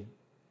 Daphne,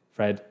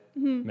 Fred,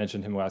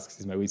 mentioned him last because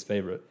he's my least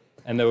favorite.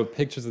 And there were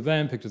pictures of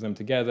them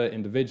together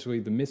individually,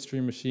 the mystery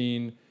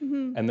machine,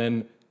 and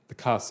then the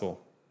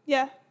castle.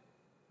 Yeah.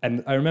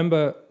 And I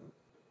remember,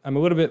 I'm a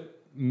little bit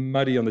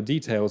muddy on the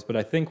details, but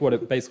I think what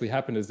it basically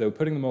happened is they were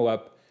putting them all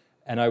up,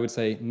 and I would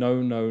say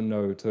no, no,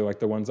 no to like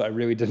the ones that I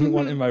really didn't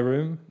want in my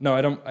room. No,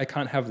 I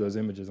can't have those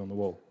images on the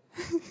wall.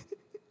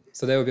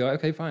 So they would be like,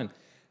 okay, fine.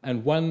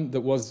 And one that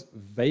was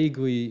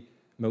vaguely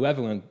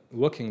malevolent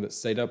looking that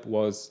stayed up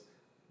was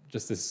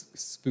just this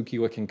spooky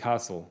looking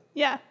castle.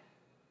 Yeah.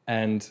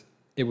 And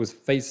it was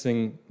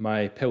facing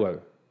my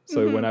pillow.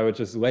 So when I would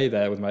just lay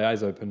there with my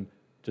eyes open,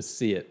 just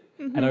see it.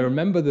 And I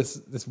remember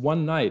this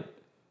one night,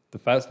 the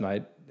first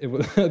night, it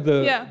was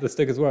the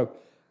stickers were up.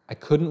 I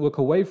couldn't look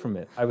away from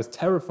it. I was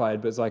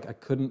terrified, but it's like I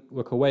couldn't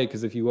look away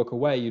because if you look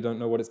away, you don't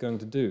know what it's going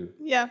to do.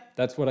 Yeah.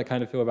 That's what I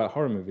kind of feel about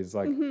horror movies,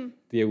 like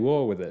the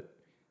allure with it.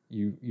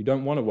 You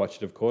don't want to watch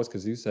it, of course,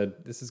 because you said,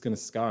 this is going to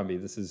scar me.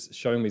 This is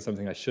showing me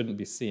something I shouldn't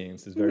be seeing.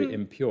 This is very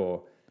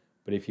impure.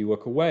 But if you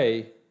look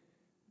away,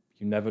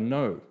 you never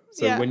know.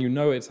 So when you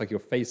know it's like you're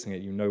facing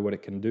it, you know what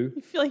it can do.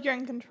 You feel like you're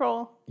in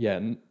control. Yeah,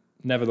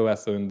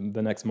 nevertheless, though,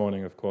 the next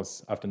morning, of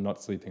course, after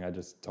not sleeping, I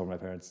just told my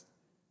parents,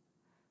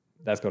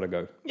 that's got to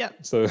go. Yeah.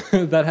 So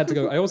that had to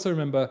go. I also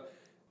remember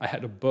I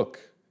had a book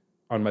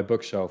on my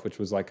bookshelf, which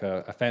was like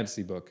a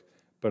fantasy book.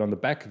 But on the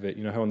back of it,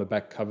 you know how on the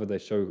back cover they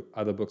show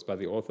other books by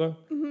the author?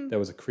 There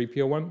was a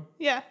creepier one,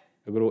 Yeah.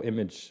 a little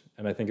image,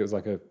 and I think it was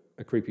like a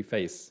creepy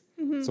face.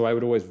 So I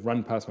would always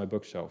run past my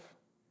bookshelf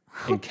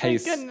in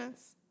case Thank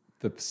goodness.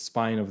 the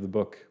spine of the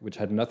book, which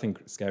had nothing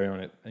scary on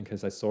it, in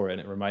case I saw it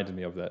and it reminded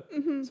me of that.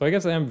 So I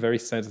guess I am very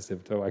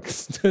sensitive to like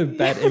to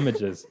bad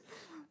images.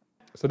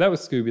 So that was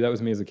Scooby. That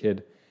was me as a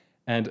kid.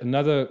 And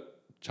another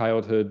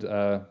childhood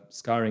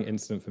scarring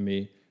incident for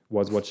me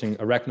was watching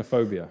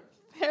Arachnophobia.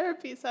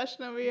 Therapy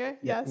session over here.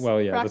 Yes. Well,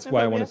 yeah, that's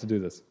why I Arachnophobia. wanted to do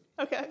this.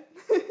 Okay.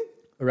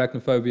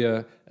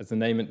 Arachnophobia, as the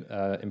name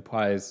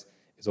implies,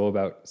 is all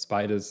about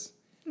spiders.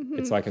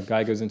 It's like a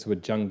guy goes into a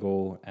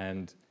jungle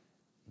and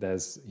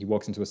he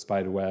walks into a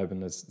spider web,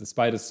 and the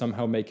spiders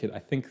somehow make it, I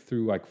think,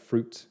 through like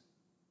fruit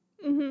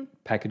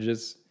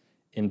packages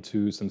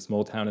into some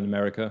small town in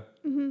America,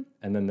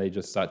 and then they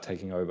just start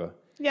taking over.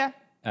 Yeah.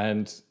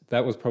 And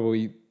that was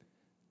probably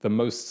the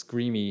most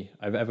screamy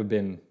I've ever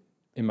been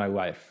in my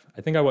life.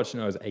 I think I watched it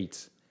when I was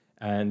 8,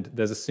 and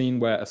there's a scene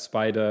where a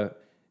spider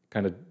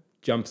kind of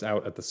jumps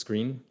out at the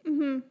screen.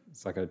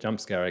 It's like a jump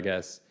scare, I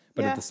guess.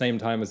 But at the same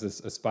time as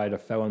a spider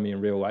fell on me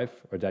in real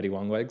life, or Daddy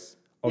Longlegs,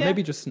 or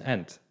maybe just an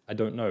ant. I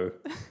don't know.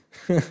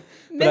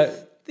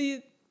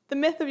 The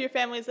myth of your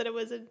family is that it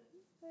was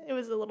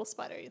a little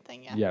spidery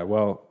thing. Yeah. Yeah,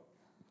 well,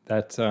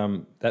 that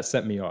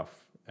set me off.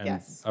 And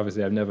Yes.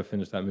 obviously I've never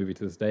finished that movie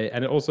to this day.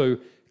 And it also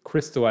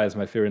crystallized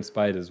my fear in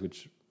spiders,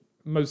 which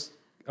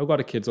a lot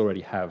of kids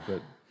already have,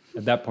 but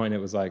at that point it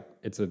was like,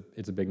 it's a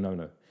big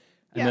no-no.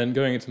 And then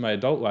going into my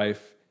adult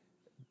life,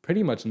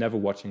 pretty much never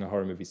watching a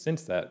horror movie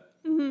since that.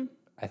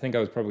 I think I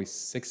was probably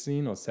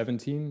 16 or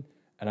 17,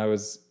 and I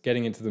was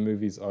getting into the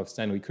movies of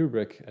Stanley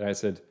Kubrick, and I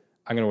said,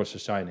 I'm going to watch The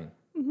Shining.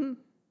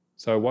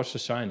 So I watched The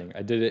Shining.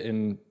 I did it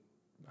in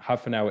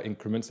half an hour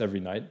increments every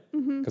night,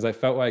 because I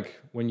felt like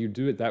when you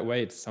do it that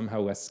way, it's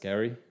somehow less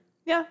scary.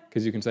 Yeah.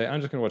 Because you can say,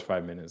 I'm just going to watch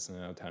 5 minutes, and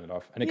then I'll turn it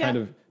off. And it kind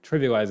of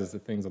trivializes the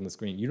things on the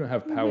screen. You don't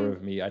have power over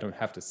me. I don't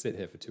have to sit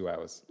here for 2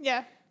 hours.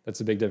 Yeah. That's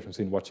a big difference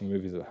between watching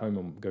movies at home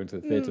and going to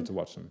the theater to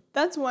watch them.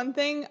 That's one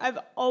thing I've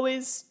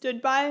always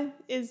stood by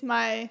is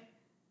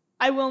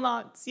I will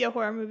not see a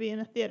horror movie in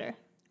a theater.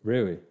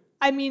 Really?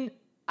 I mean,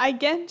 I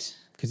get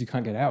Because you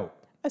can't get out.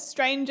 a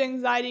strange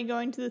anxiety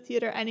going to the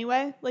theater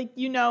anyway. Like,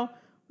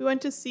 we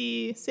went to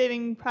see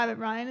Saving Private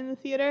Ryan in the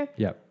theater.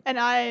 Yeah. And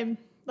I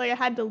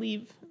had to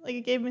leave. Like,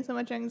 it gave me so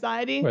much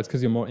anxiety. Well, it's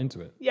because you're more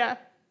into it. Yeah.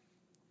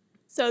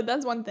 So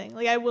that's one thing.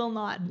 Like, I will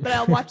not, but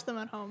I'll watch them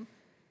at home.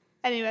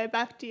 Anyway,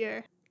 back to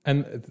your...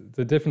 And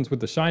the difference with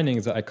The Shining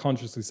is that I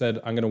consciously said,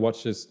 I'm going to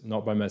watch this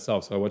not by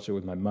myself, so I watched it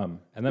with my mum.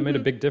 And that made a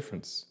big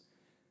difference.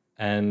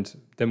 And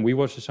then we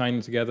watched The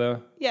Shining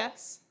together.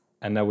 Yes.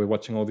 And now we're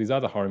watching all these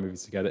other horror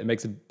movies together. It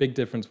makes a big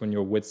difference when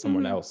you're with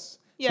someone else.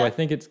 Yeah. So I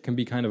think it can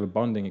be kind of a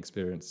bonding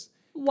experience.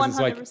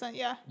 100%,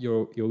 yeah.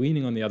 You're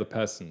leaning on the other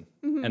person.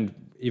 And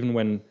even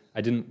when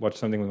I didn't watch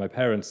something with my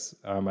parents,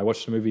 I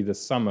watched a movie this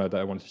summer that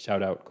I wanted to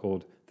shout out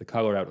called The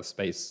Color Out of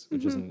Space,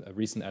 which is a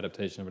recent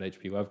adaptation of an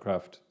H.P.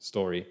 Lovecraft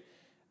story.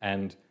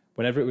 And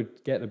whenever it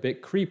would get a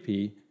bit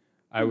creepy,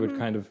 I would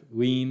kind of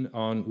lean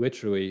on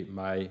literally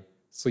my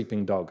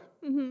sleeping dog,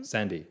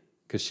 Sandy,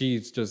 because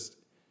she's just,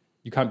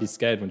 you can't be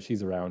scared when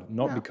she's around,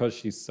 not because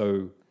she's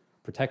so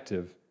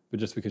protective, but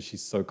just because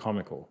she's so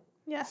comical.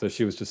 Yeah. So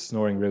she was just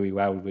snoring really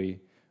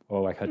loudly,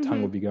 or like her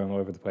tongue would be going all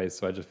over the place.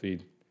 So I'd just be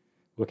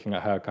looking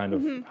at her kind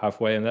of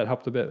halfway, and that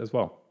helped a bit as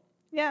well.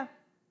 Yeah.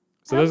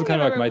 So those are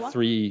kind of like my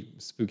 3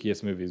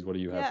 spookiest movies. What do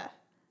you have? Yeah.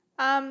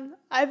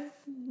 I've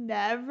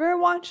never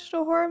watched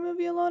a horror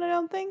movie alone, I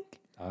don't think.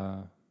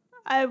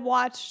 I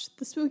watched,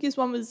 the spookiest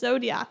one was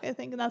Zodiac, I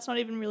think, and that's not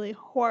even really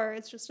horror.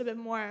 It's just a bit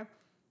more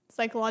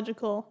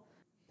psychological.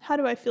 How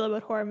do I feel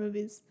about horror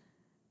movies?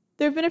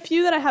 There have been a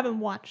few that I haven't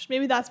watched.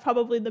 Maybe that's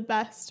probably the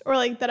best, or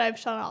like that I've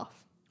shut off.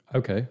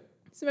 Okay.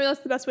 So maybe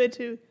that's the best way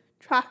to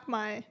track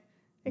my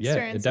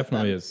experience. Yeah, it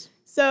definitely is.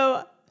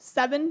 So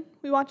 7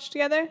 we watched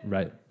together.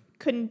 Right.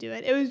 Couldn't do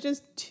it. It was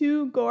just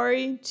too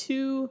gory,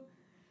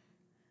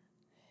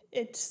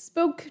 it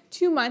spoke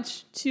too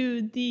much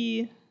to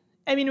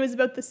it was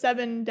about the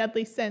 7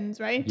 deadly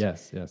sins, right?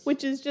 Yes.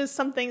 Which is just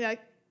something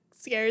that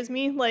scares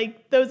me.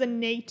 Like those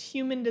innate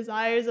human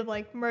desires of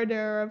like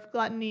murder, or of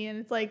gluttony. And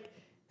it's like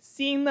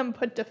seeing them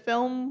put to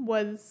film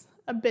was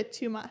a bit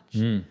too much.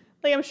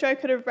 Like I'm sure I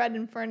could have read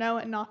Inferno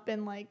and not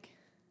been like,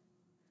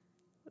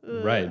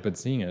 ugh. Right, but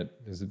seeing it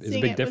is a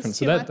big difference.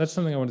 So that's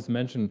something I wanted to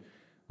mention.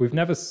 We've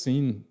never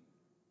seen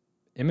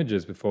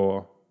images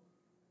before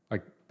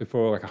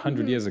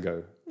 100 years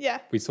ago. Yeah.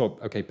 We saw,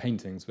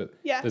 paintings, but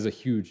there's a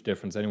huge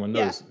difference. Anyone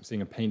knows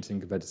seeing a painting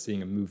compared to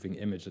seeing a moving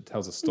image that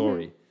tells a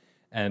story.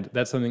 And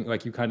that's something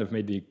like you kind of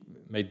made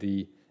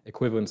the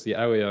equivalency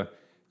earlier,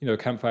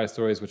 campfire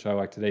stories, which are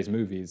like today's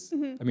movies.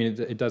 I mean,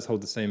 it does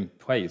hold the same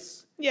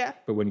place. Yeah.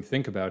 But when you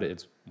think about it,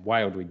 it's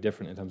wildly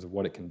different in terms of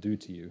what it can do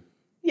to you.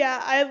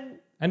 Yeah,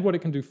 and what it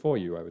can do for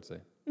you, I would say.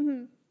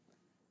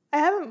 I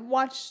haven't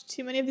watched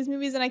too many of these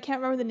movies, and I can't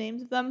remember the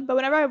names of them, but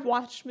whenever I've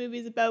watched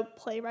movies about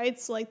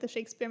playwrights, like the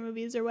Shakespeare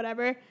movies or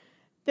whatever,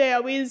 they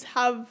always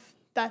have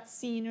that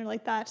scene or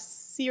like that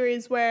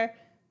series where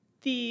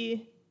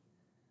the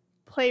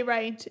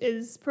playwright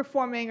is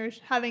performing or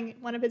having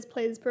one of his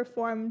plays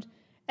performed,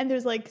 and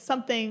there's like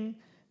something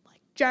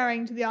like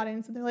jarring to the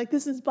audience, and they're like,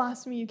 this is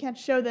blasphemy, you can't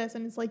show this,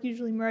 and it's like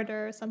usually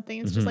murder or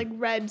something. It's just like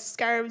red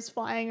scarves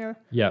flying or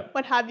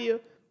what have you.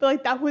 But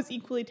like that was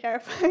equally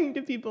terrifying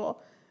to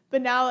people.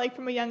 But now, like,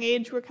 from a young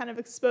age, we're kind of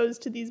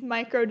exposed to these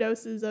micro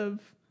doses of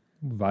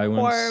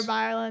horror,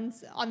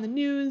 violence on the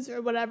news or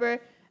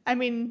whatever. I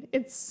mean,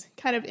 it's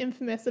kind of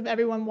infamous of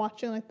everyone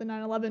watching, like, the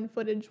 9/11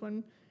 footage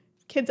when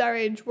kids our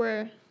age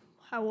were,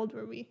 how old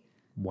were we?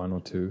 1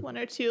 or 2. 1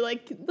 or 2.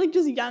 Like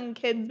just young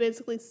kids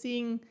basically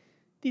seeing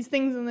these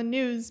things in the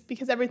news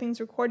because everything's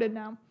recorded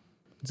now.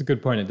 It's a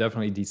good point. It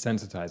definitely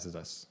desensitizes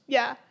us.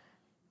 Yeah.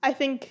 I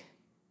think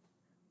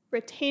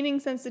retaining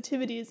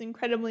sensitivity is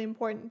incredibly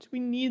important. We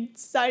need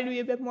society to be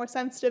a bit more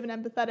sensitive and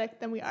empathetic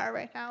than we are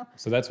right now.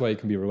 So that's why you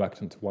can be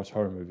reluctant to watch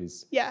horror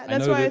movies. Yeah,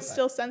 that's why I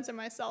still censor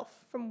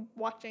myself from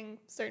watching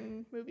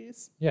certain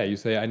movies. Yeah, you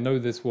say, I know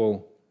this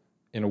will,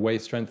 in a way,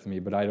 strengthen me,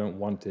 but I don't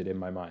want it in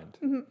my mind.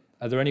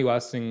 Are there any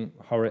lasting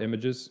horror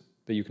images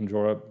that you can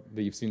draw up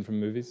that you've seen from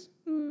movies?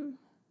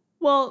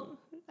 Well,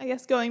 I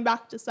guess going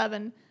back to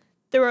 7,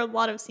 there were a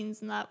lot of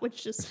scenes in that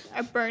which just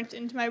are burnt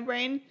into my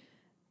brain.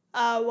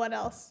 What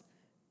else?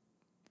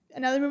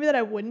 Another movie that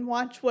I wouldn't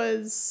watch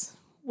was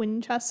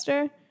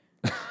Winchester.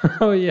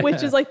 Oh, yeah.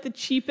 Which is like the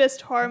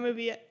cheapest horror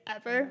movie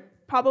ever,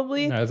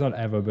 probably. No, it's not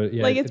ever, but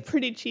yeah. Like it's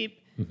pretty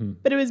cheap.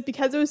 But it was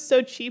because it was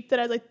so cheap that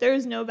I was like,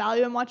 there's no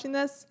value in watching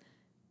this.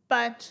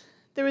 But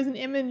there was an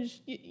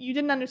image, you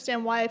didn't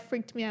understand why it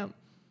freaked me out,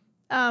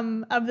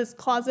 of this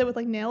closet with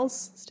like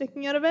nails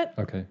sticking out of it.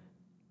 Okay.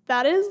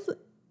 That is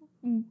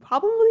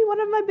probably one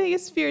of my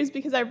biggest fears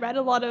because I read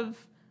a lot of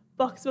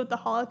books about the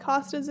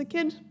Holocaust as a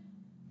kid.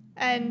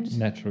 And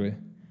naturally,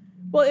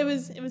 well, it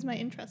was my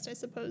interest, I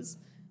suppose,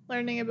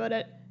 learning about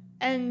it.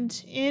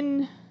 And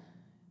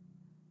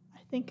I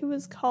think it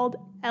was called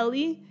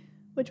Ellie,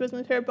 which was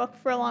my favorite book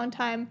for a long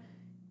time.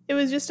 It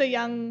was just a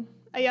young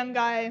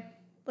guy,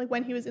 like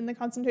when he was in the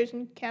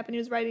concentration camp, and he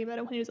was writing about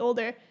it when he was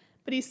older.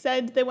 But he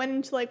said they went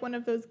into like one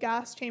of those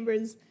gas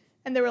chambers,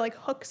 and there were like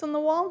hooks on the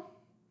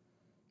wall.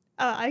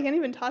 I can't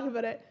even talk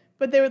about it,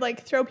 but they would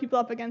like throw people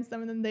up against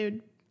them, and then they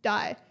would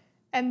die.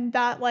 And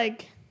that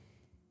like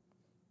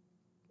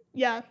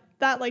yeah,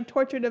 that like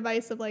torture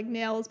device of like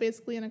nails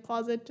basically in a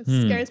closet just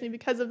scares me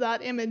because of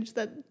that image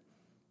that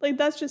like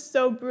that's just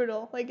so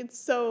brutal. Like it's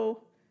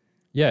so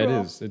Yeah,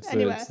 cruel. it is.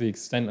 Anyway. It's the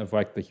extent of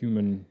like the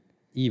human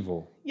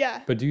evil.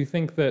 Yeah. But do you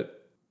think that,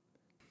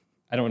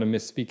 I don't want to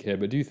misspeak here,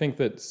 but do you think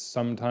that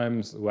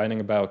sometimes learning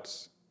about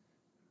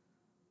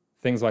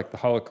things like the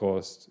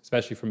Holocaust,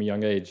 especially from a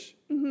young age,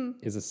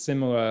 is a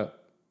similar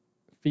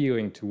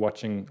feeling to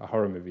watching a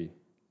horror movie?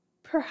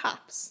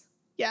 Perhaps.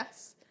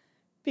 Yes.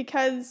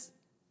 Because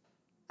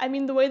I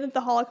mean, the way that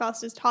the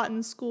Holocaust is taught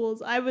in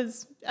schools, I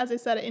was, as I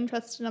said,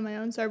 interested on my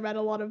own, so I read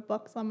a lot of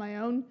books on my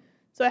own.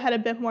 So I had a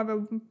bit more of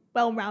a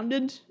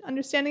well-rounded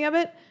understanding of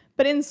it.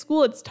 But in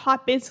school, it's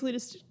taught basically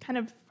just kind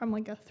of from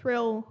like a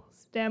thrill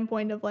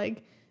standpoint of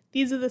like,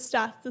 these are the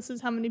stats, this is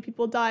how many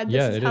people died,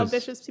 this is how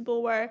vicious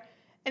people were.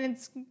 And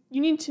it's,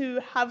 you need to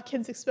have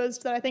kids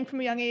exposed to that, I think, from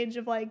a young age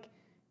of like,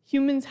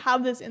 humans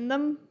have this in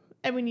them,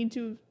 and we need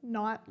to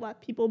not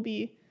let people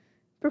be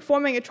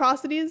performing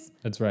atrocities.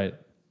 That's right.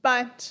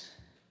 But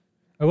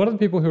a lot of the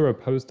people who are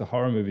opposed to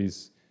horror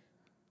movies,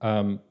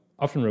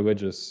 often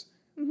religious,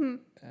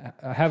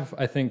 have,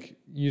 I think,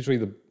 usually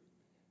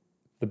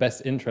the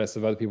best interests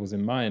of other people's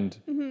in mind,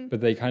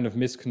 but they kind of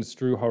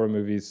misconstrue horror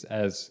movies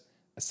as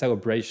a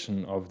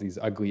celebration of these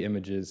ugly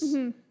images,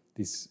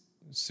 these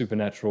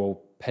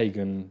supernatural,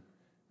 pagan,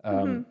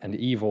 and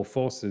evil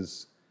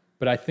forces.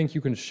 But I think you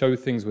can show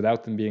things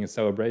without them being a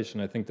celebration.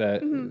 I think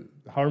that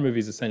horror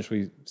movies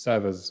essentially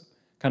serve as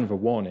kind of a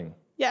warning.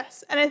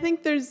 Yes, and I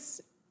think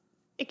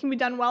it can be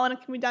done well and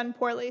it can be done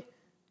poorly.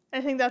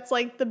 And I think that's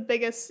like the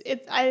biggest,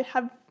 I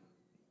have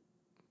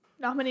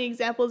not many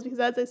examples because,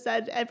 as I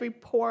said, every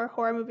poor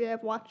horror movie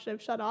I've watched,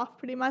 I've shut off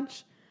pretty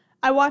much.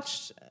 I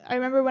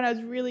remember when I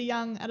was really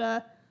young at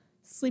a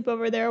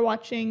sleepover there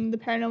watching the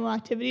Paranormal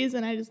Activities,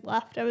 and I just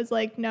left. I was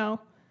like, no.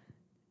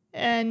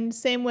 And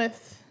same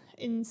with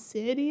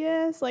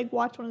Insidious, like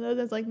watch one of those.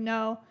 I was like,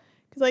 no.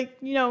 Because like,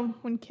 you know,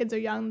 when kids are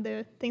young,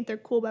 they think they're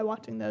cool by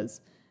watching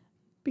those.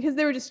 Because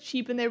they were just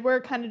cheap and they were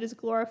kind of just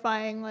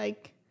glorifying,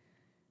 like,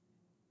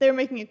 they were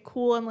making it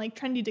cool and like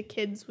trendy to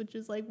kids, which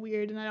is like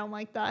weird, and I don't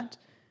like that.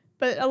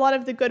 But a lot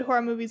of the good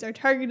horror movies are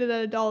targeted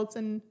at adults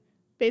and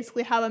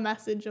basically have a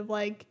message of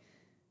like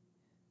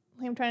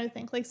I'm trying to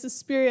think, like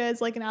Suspiria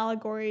is like an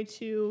allegory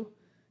to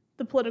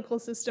the political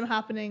system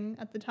happening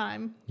at the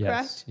time,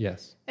 correct?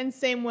 Yes. And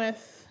same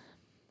with,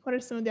 what are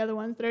some of the other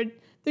ones they're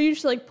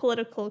usually like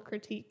political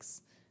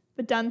critiques,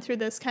 but done through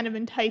this kind of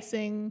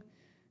enticing,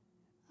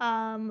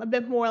 a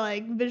bit more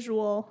like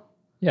visual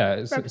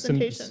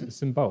representation.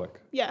 Symbolic.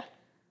 Yeah.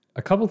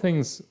 A couple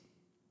things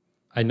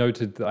I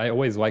noted that I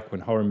always like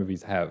when horror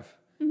movies have.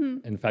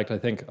 In fact, I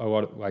think a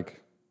lot of,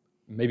 like,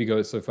 maybe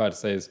go so far to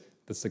say is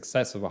the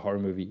success of a horror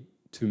movie,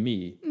 to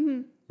me,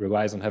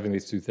 relies on having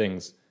these two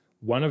things.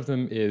 One of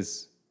them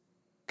is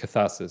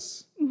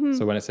catharsis.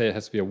 So when I say it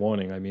has to be a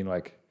warning, I mean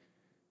like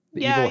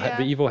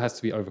the evil has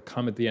to be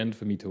overcome at the end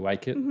for me to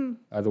like it.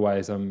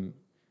 Otherwise,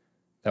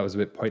 that was a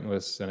bit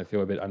pointless and I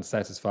feel a bit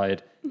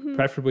unsatisfied.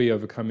 Preferably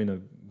overcome in a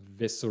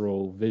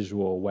visceral,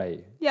 visual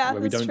way. Yeah,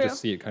 where we don't true.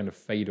 just see it kind of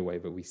fade away,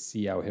 but we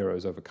see our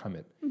heroes overcome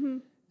it.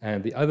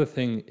 And the other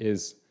thing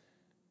is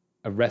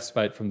a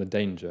respite from the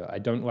danger. I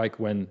don't like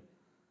when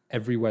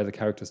everywhere the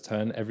characters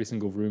turn, every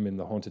single room in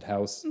the haunted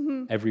house,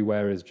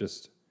 everywhere is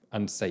just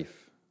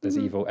unsafe. There's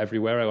evil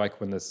everywhere. I like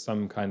when there's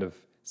some kind of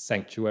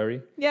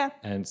sanctuary. Yeah.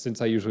 And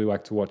since I usually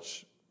like to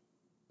watch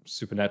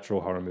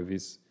supernatural horror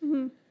movies,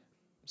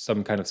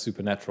 some kind of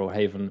supernatural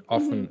haven,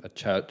 often a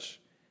church,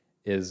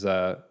 is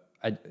I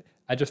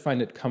just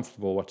find it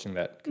comfortable watching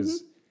that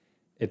because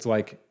it's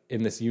like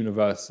in this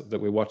universe that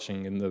we're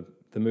watching in the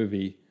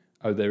movie,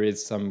 there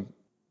is some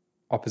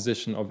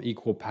opposition of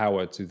equal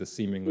power to the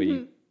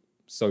seemingly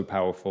so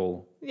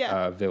powerful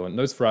villain.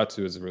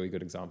 Nosferatu is a really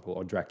good example,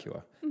 or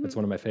Dracula. That's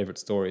one of my favorite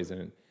stories,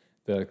 and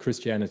the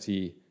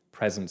Christianity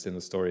presence in the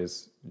story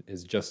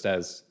is just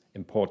as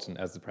important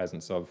as the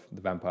presence of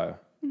the vampire.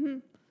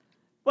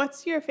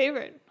 What's your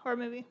favorite horror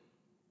movie?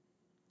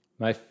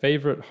 My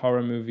favorite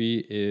horror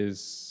movie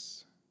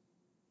is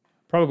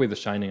probably The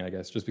Shining, I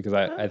guess, just because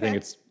I think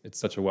it's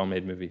such a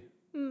well-made movie.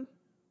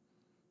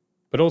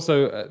 But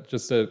also,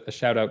 just a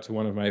shout out to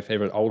one of my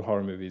favorite old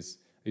horror movies.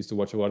 I used to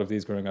watch a lot of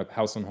these growing up,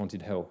 House on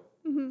Haunted Hill,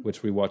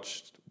 which we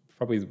watched,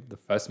 probably the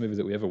first movie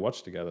that we ever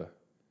watched together.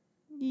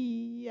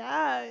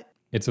 Yeah.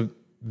 It's a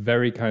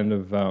very kind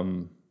of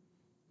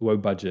low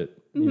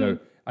budget. You know,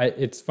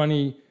 it's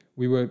funny,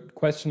 we were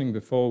questioning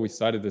before we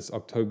started this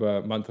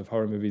October month of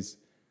horror movies.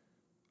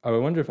 I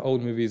wonder if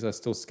old movies are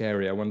still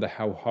scary. I wonder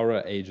how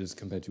horror ages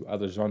compared to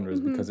other genres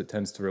because it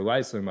tends to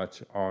rely so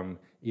much on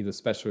either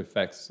special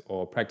effects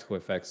or practical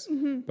effects,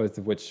 both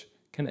of which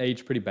can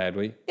age pretty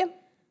badly. Yep.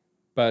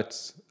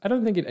 But I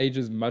don't think it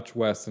ages much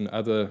worse than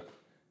other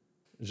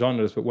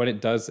genres. But when it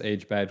does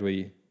age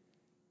badly,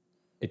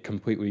 it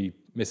completely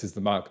misses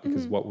the mark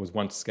because what was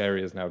once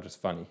scary is now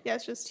just funny. Yeah,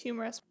 it's just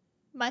humorous.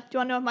 Do you want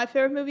to know what my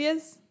favorite movie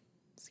is?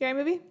 Scary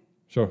movie?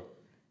 Sure. Do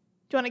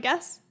you want to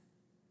guess?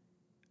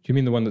 Do you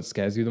mean the one that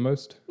scares you the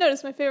most? No,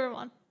 it's my favorite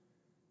one.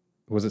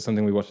 Was it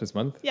something we watched this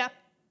month? Yeah.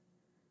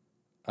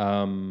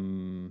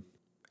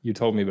 You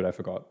told me, but I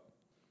forgot.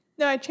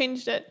 No, I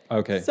changed it.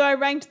 Okay. So I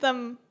ranked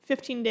them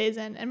 15 days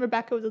in, and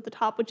Rebecca was at the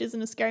top, which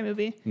isn't a scary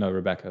movie. No,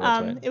 Rebecca,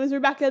 that's right. It was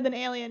Rebecca, then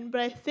Alien,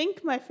 but I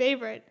think my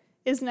favorite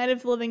is Night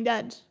of the Living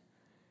Dead.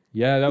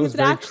 Yeah, that was Because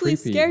very it actually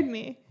creepy. scared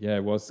me. Yeah,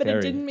 it was But scary.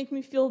 it didn't make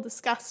me feel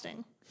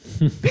disgusting.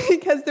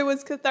 Because there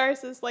was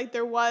catharsis, like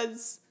there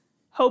was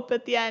hope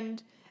at the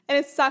end. And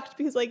it sucked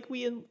because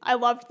I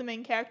loved the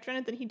main character in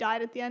it, then he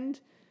died at the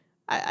end.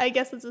 I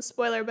guess it's a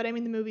spoiler, but I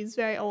mean the movie's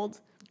very old.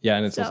 Yeah,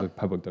 and it's So- also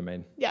public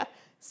domain. Yeah.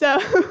 So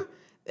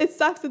it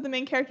sucks that the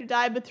main character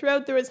died, but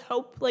throughout there was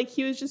hope. Like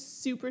he was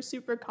just super,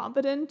 super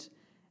competent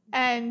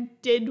and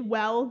did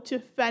well to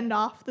fend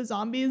off the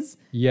zombies.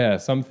 Yeah,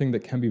 something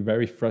that can be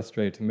very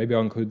frustrating. Maybe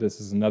I'll include this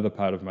as another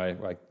part of my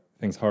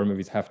things horror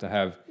movies have to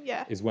have.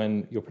 Yeah. Is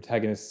when your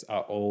protagonists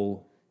are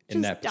all Just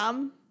inept.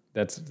 dumb.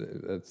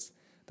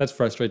 That's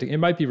frustrating. It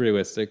might be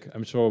realistic.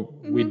 I'm sure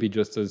we'd be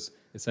just as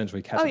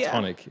essentially Oh, yeah.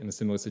 catatonic in a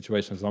similar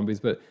situation as zombies.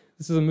 But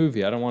this is a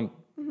movie. I don't want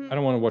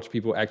to watch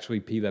people actually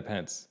pee their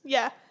pants.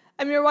 Yeah.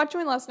 I mean, we were watching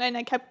one last night and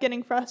I kept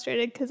getting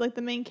frustrated because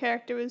the main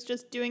character was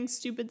just doing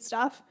stupid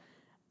stuff.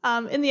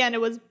 In the end,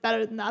 it was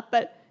better than that.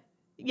 But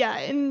yeah,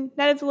 in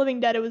Night of the Living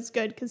Dead, it was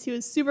good because he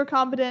was super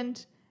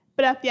competent.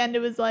 But at the end, it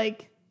was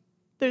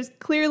there's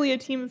clearly a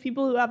team of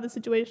people who have the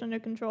situation under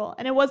control.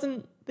 And they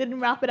didn't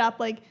wrap it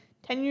up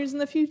 10 years in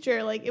the future.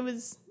 It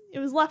was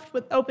left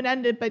with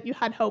open-ended, but you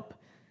had hope.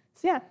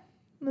 So yeah, it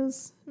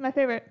was my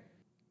favorite.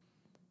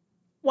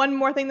 One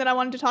more thing that I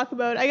wanted to talk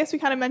about, I guess we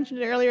kind of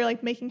mentioned it earlier,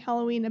 making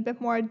Halloween a bit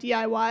more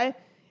DIY,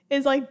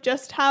 is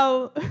just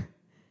how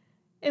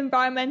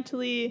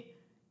environmentally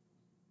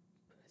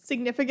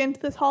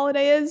significant this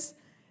holiday is.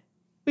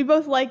 We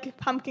both like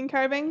pumpkin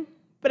carving,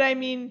 but I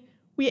mean,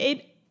 we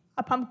ate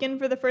a pumpkin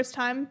for the first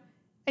time,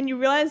 and you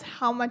realize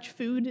how much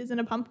food is in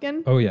a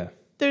pumpkin. Oh, yeah.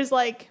 There's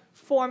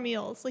 4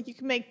 meals. You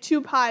can make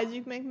 2 pies,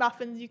 you can make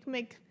muffins, you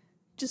can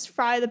just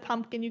fry the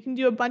pumpkin. You can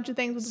do a bunch of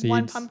things with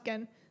one Seeds.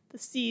 pumpkin. The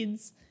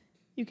seeds.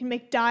 You can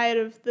make dye out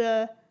of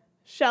the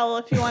shell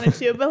if you wanted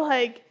to.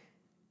 But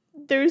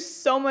there's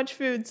so much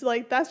food.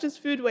 So that's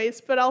just food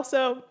waste. But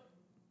also,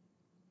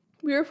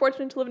 we were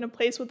fortunate to live in a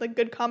place with a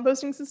good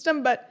composting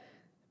system, but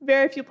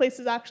very few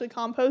places actually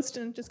compost,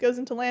 and it just goes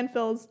into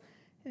landfills.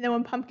 And then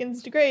when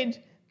pumpkins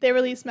degrade, they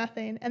release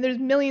methane. And there's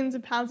millions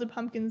of pounds of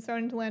pumpkins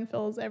thrown into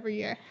landfills every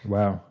year.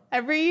 Wow.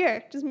 Every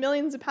year. Just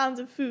millions of pounds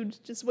of food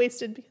just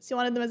wasted because you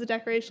wanted them as a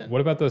decoration.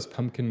 What about those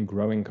pumpkin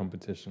growing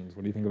competitions?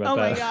 What do you think about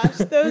Oh that? my gosh.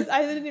 Those,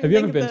 I didn't even Have you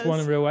think ever of been those. to one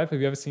in real life? Have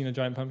you ever seen a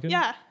giant pumpkin?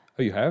 Yeah.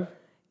 Oh, you have?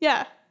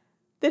 Yeah.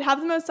 They'd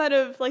have them outside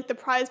of the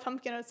prize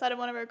pumpkin outside of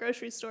one of our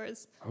grocery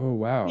stores. Oh,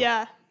 wow.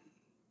 Yeah.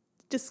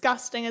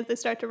 Disgusting as they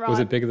start to rot. Was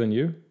it bigger than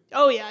you?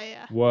 Oh yeah,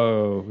 yeah.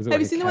 Whoa. Was it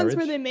Have you a seen the ones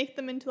where carriage? they make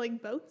them into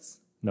boats?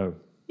 No.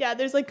 Yeah,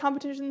 there's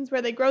competitions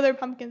where they grow their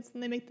pumpkins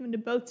and they make them into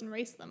boats and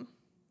race them.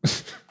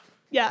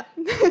 Yeah.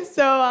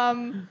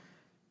 So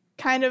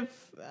kind of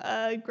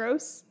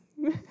gross.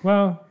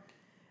 Well,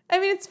 I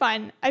mean, it's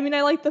fine. I mean,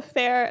 I like the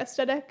fair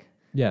aesthetic.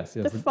 yes.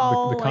 The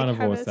fall, the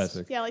carnival harvest.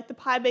 aesthetic. Yeah, the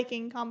pie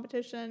baking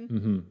competition.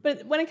 Mm-hmm.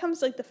 But when it comes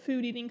to the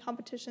food eating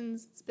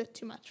competitions, it's a bit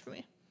too much for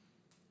me.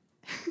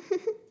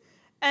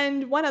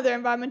 And one other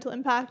environmental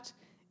impact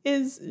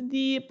is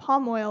the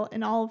palm oil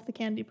in all of the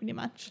candy, pretty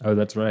much. Oh,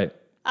 that's right.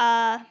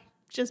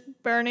 Just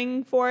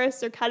burning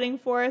forests or cutting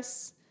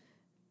forests,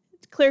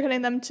 clear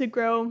cutting them to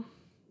grow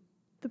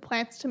the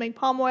plants to make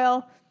palm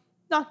oil.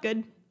 Not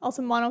good.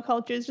 Also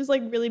monoculture is just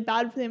really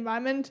bad for the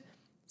environment.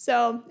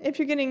 So if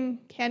you're getting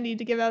candy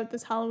to give out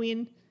this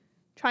Halloween,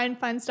 try and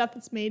find stuff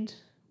that's made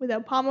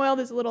without palm oil.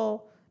 There's a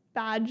little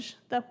badge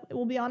that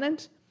will be on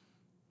it.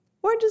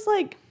 Or just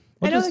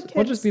I know the kids.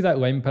 We'll just be that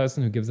lame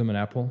person who gives them an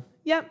apple.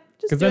 Yep.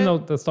 Just Because do then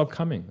it. they'll stop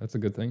coming. That's a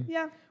good thing.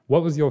 Yeah.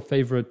 What was your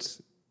favorite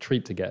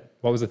treat to get?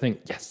 What was the thing?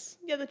 Yes.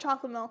 Yeah, the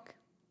chocolate milk.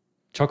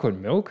 Chocolate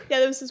milk? Yeah,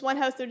 there was this one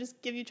house that would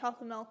just give you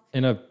chocolate milk.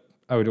 In a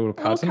little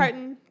carton? A little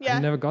carton. Yeah. I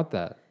never got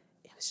that.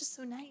 It was just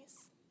so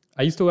nice.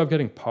 I used to love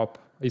getting pop.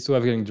 I used to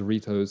love getting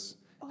Doritos.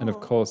 And of Oh.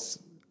 course,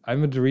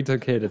 I'm a Dorito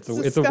kid. It's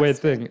That's a weird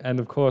disgusting. thing. And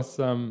of course,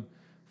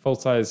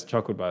 full-size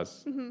chocolate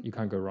bars. Mm-hmm. You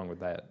can't go wrong with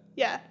that.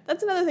 Yeah,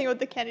 that's another thing about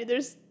the candy.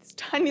 There's these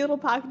tiny little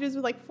packages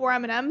with 4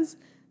 M&Ms.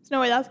 There's no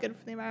way that's good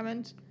for the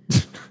environment.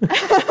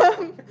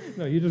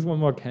 No, you just want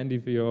more candy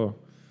for your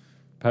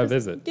per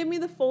visit. Give me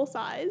the full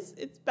size.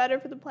 It's better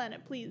for the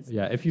planet, please.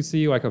 Yeah, if you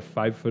see a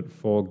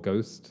 5'4"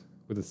 ghost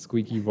with a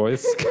squeaky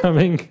voice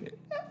coming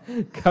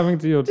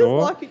to your Just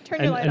door,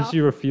 turn your light and off. she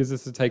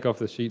refuses to take off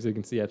the sheet so you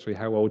can see actually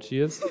how old she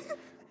is,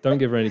 don't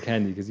give her any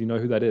candy because you know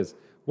who that is.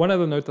 One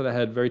other note that I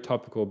had, very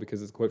topical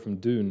because it's a quote from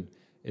Dune,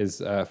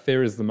 is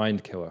fear is the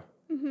mind killer.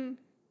 Mm-hmm.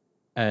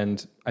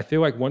 And I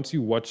feel like once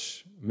you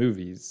watch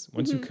movies,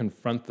 once you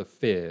confront the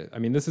fear, I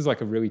mean, this is a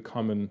really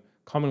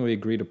commonly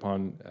agreed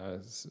upon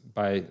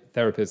by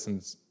therapists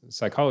and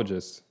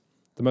psychologists.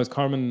 The most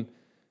common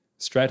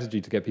strategy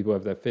to get people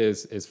over their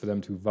fears is for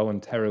them to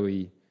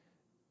voluntarily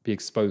be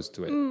exposed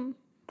to it,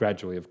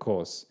 gradually, of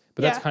course.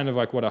 But that's Yeah. kind of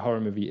what a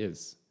horror movie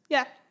is.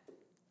 Yeah.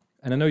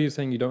 And I know you're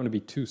saying you don't want to be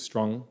too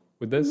strong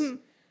with this,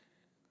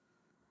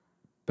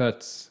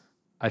 But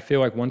I feel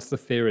like once the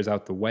fear is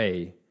out the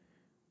way,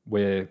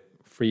 we're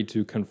free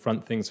to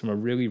confront things from a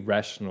really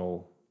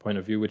rational point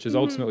of view, which is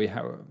ultimately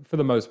how, for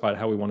the most part,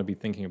 how we want to be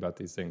thinking about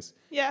these things.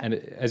 Yeah. And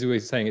as you were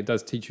saying, it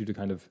does teach you to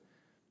kind of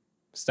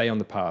stay on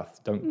the path.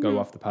 Don't go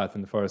off the path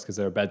in the forest because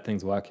there are bad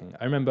things lurking.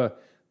 I remember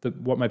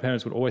what my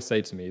parents would always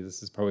say to me,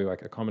 this is probably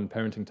like a common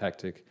parenting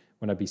tactic,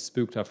 when I'd be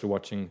spooked after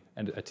watching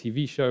a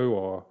TV show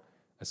or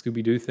a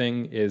Scooby-Doo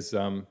thing, is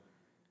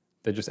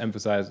they just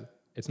emphasize,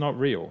 it's not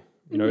real.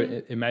 You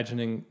know,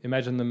 imagine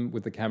them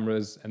with the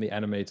cameras and the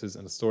animators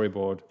and the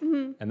storyboard,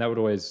 and that would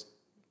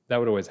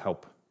always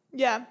help.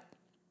 Yeah.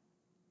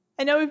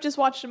 I know we've just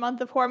watched a month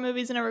of horror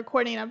movies and are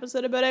recording an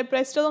episode about it, but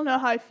I still don't know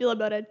how I feel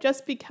about it,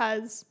 just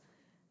because,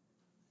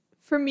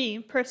 for me,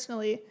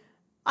 personally,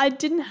 I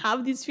didn't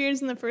have these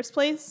fears in the first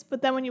place,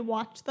 but then when you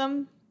watch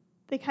them,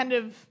 they kind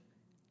of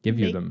give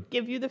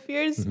you the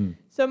fears.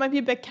 So it might be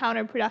a bit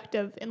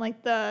counterproductive in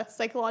like the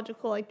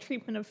psychological like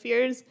treatment of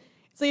fears.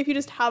 It's like if you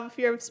just have a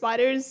fear of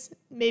spiders,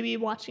 maybe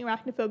watching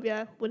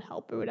Arachnophobia would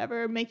help or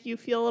whatever, make you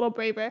feel a little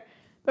braver.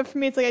 But for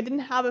me, it's like I didn't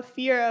have a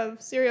fear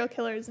of serial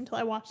killers until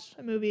I watched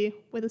a movie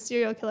with a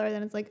serial killer.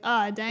 Then it's like,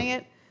 dang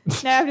it.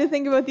 Now I have to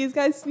think about these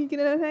guys sneaking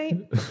in at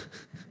night.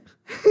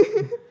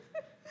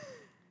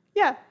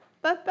 Yeah,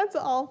 that's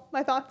all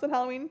my thoughts on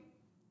Halloween.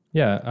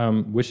 Yeah,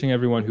 wishing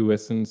everyone who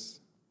listens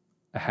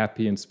a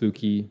happy and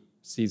spooky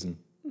season.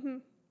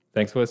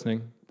 Thanks for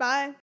listening.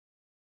 Bye.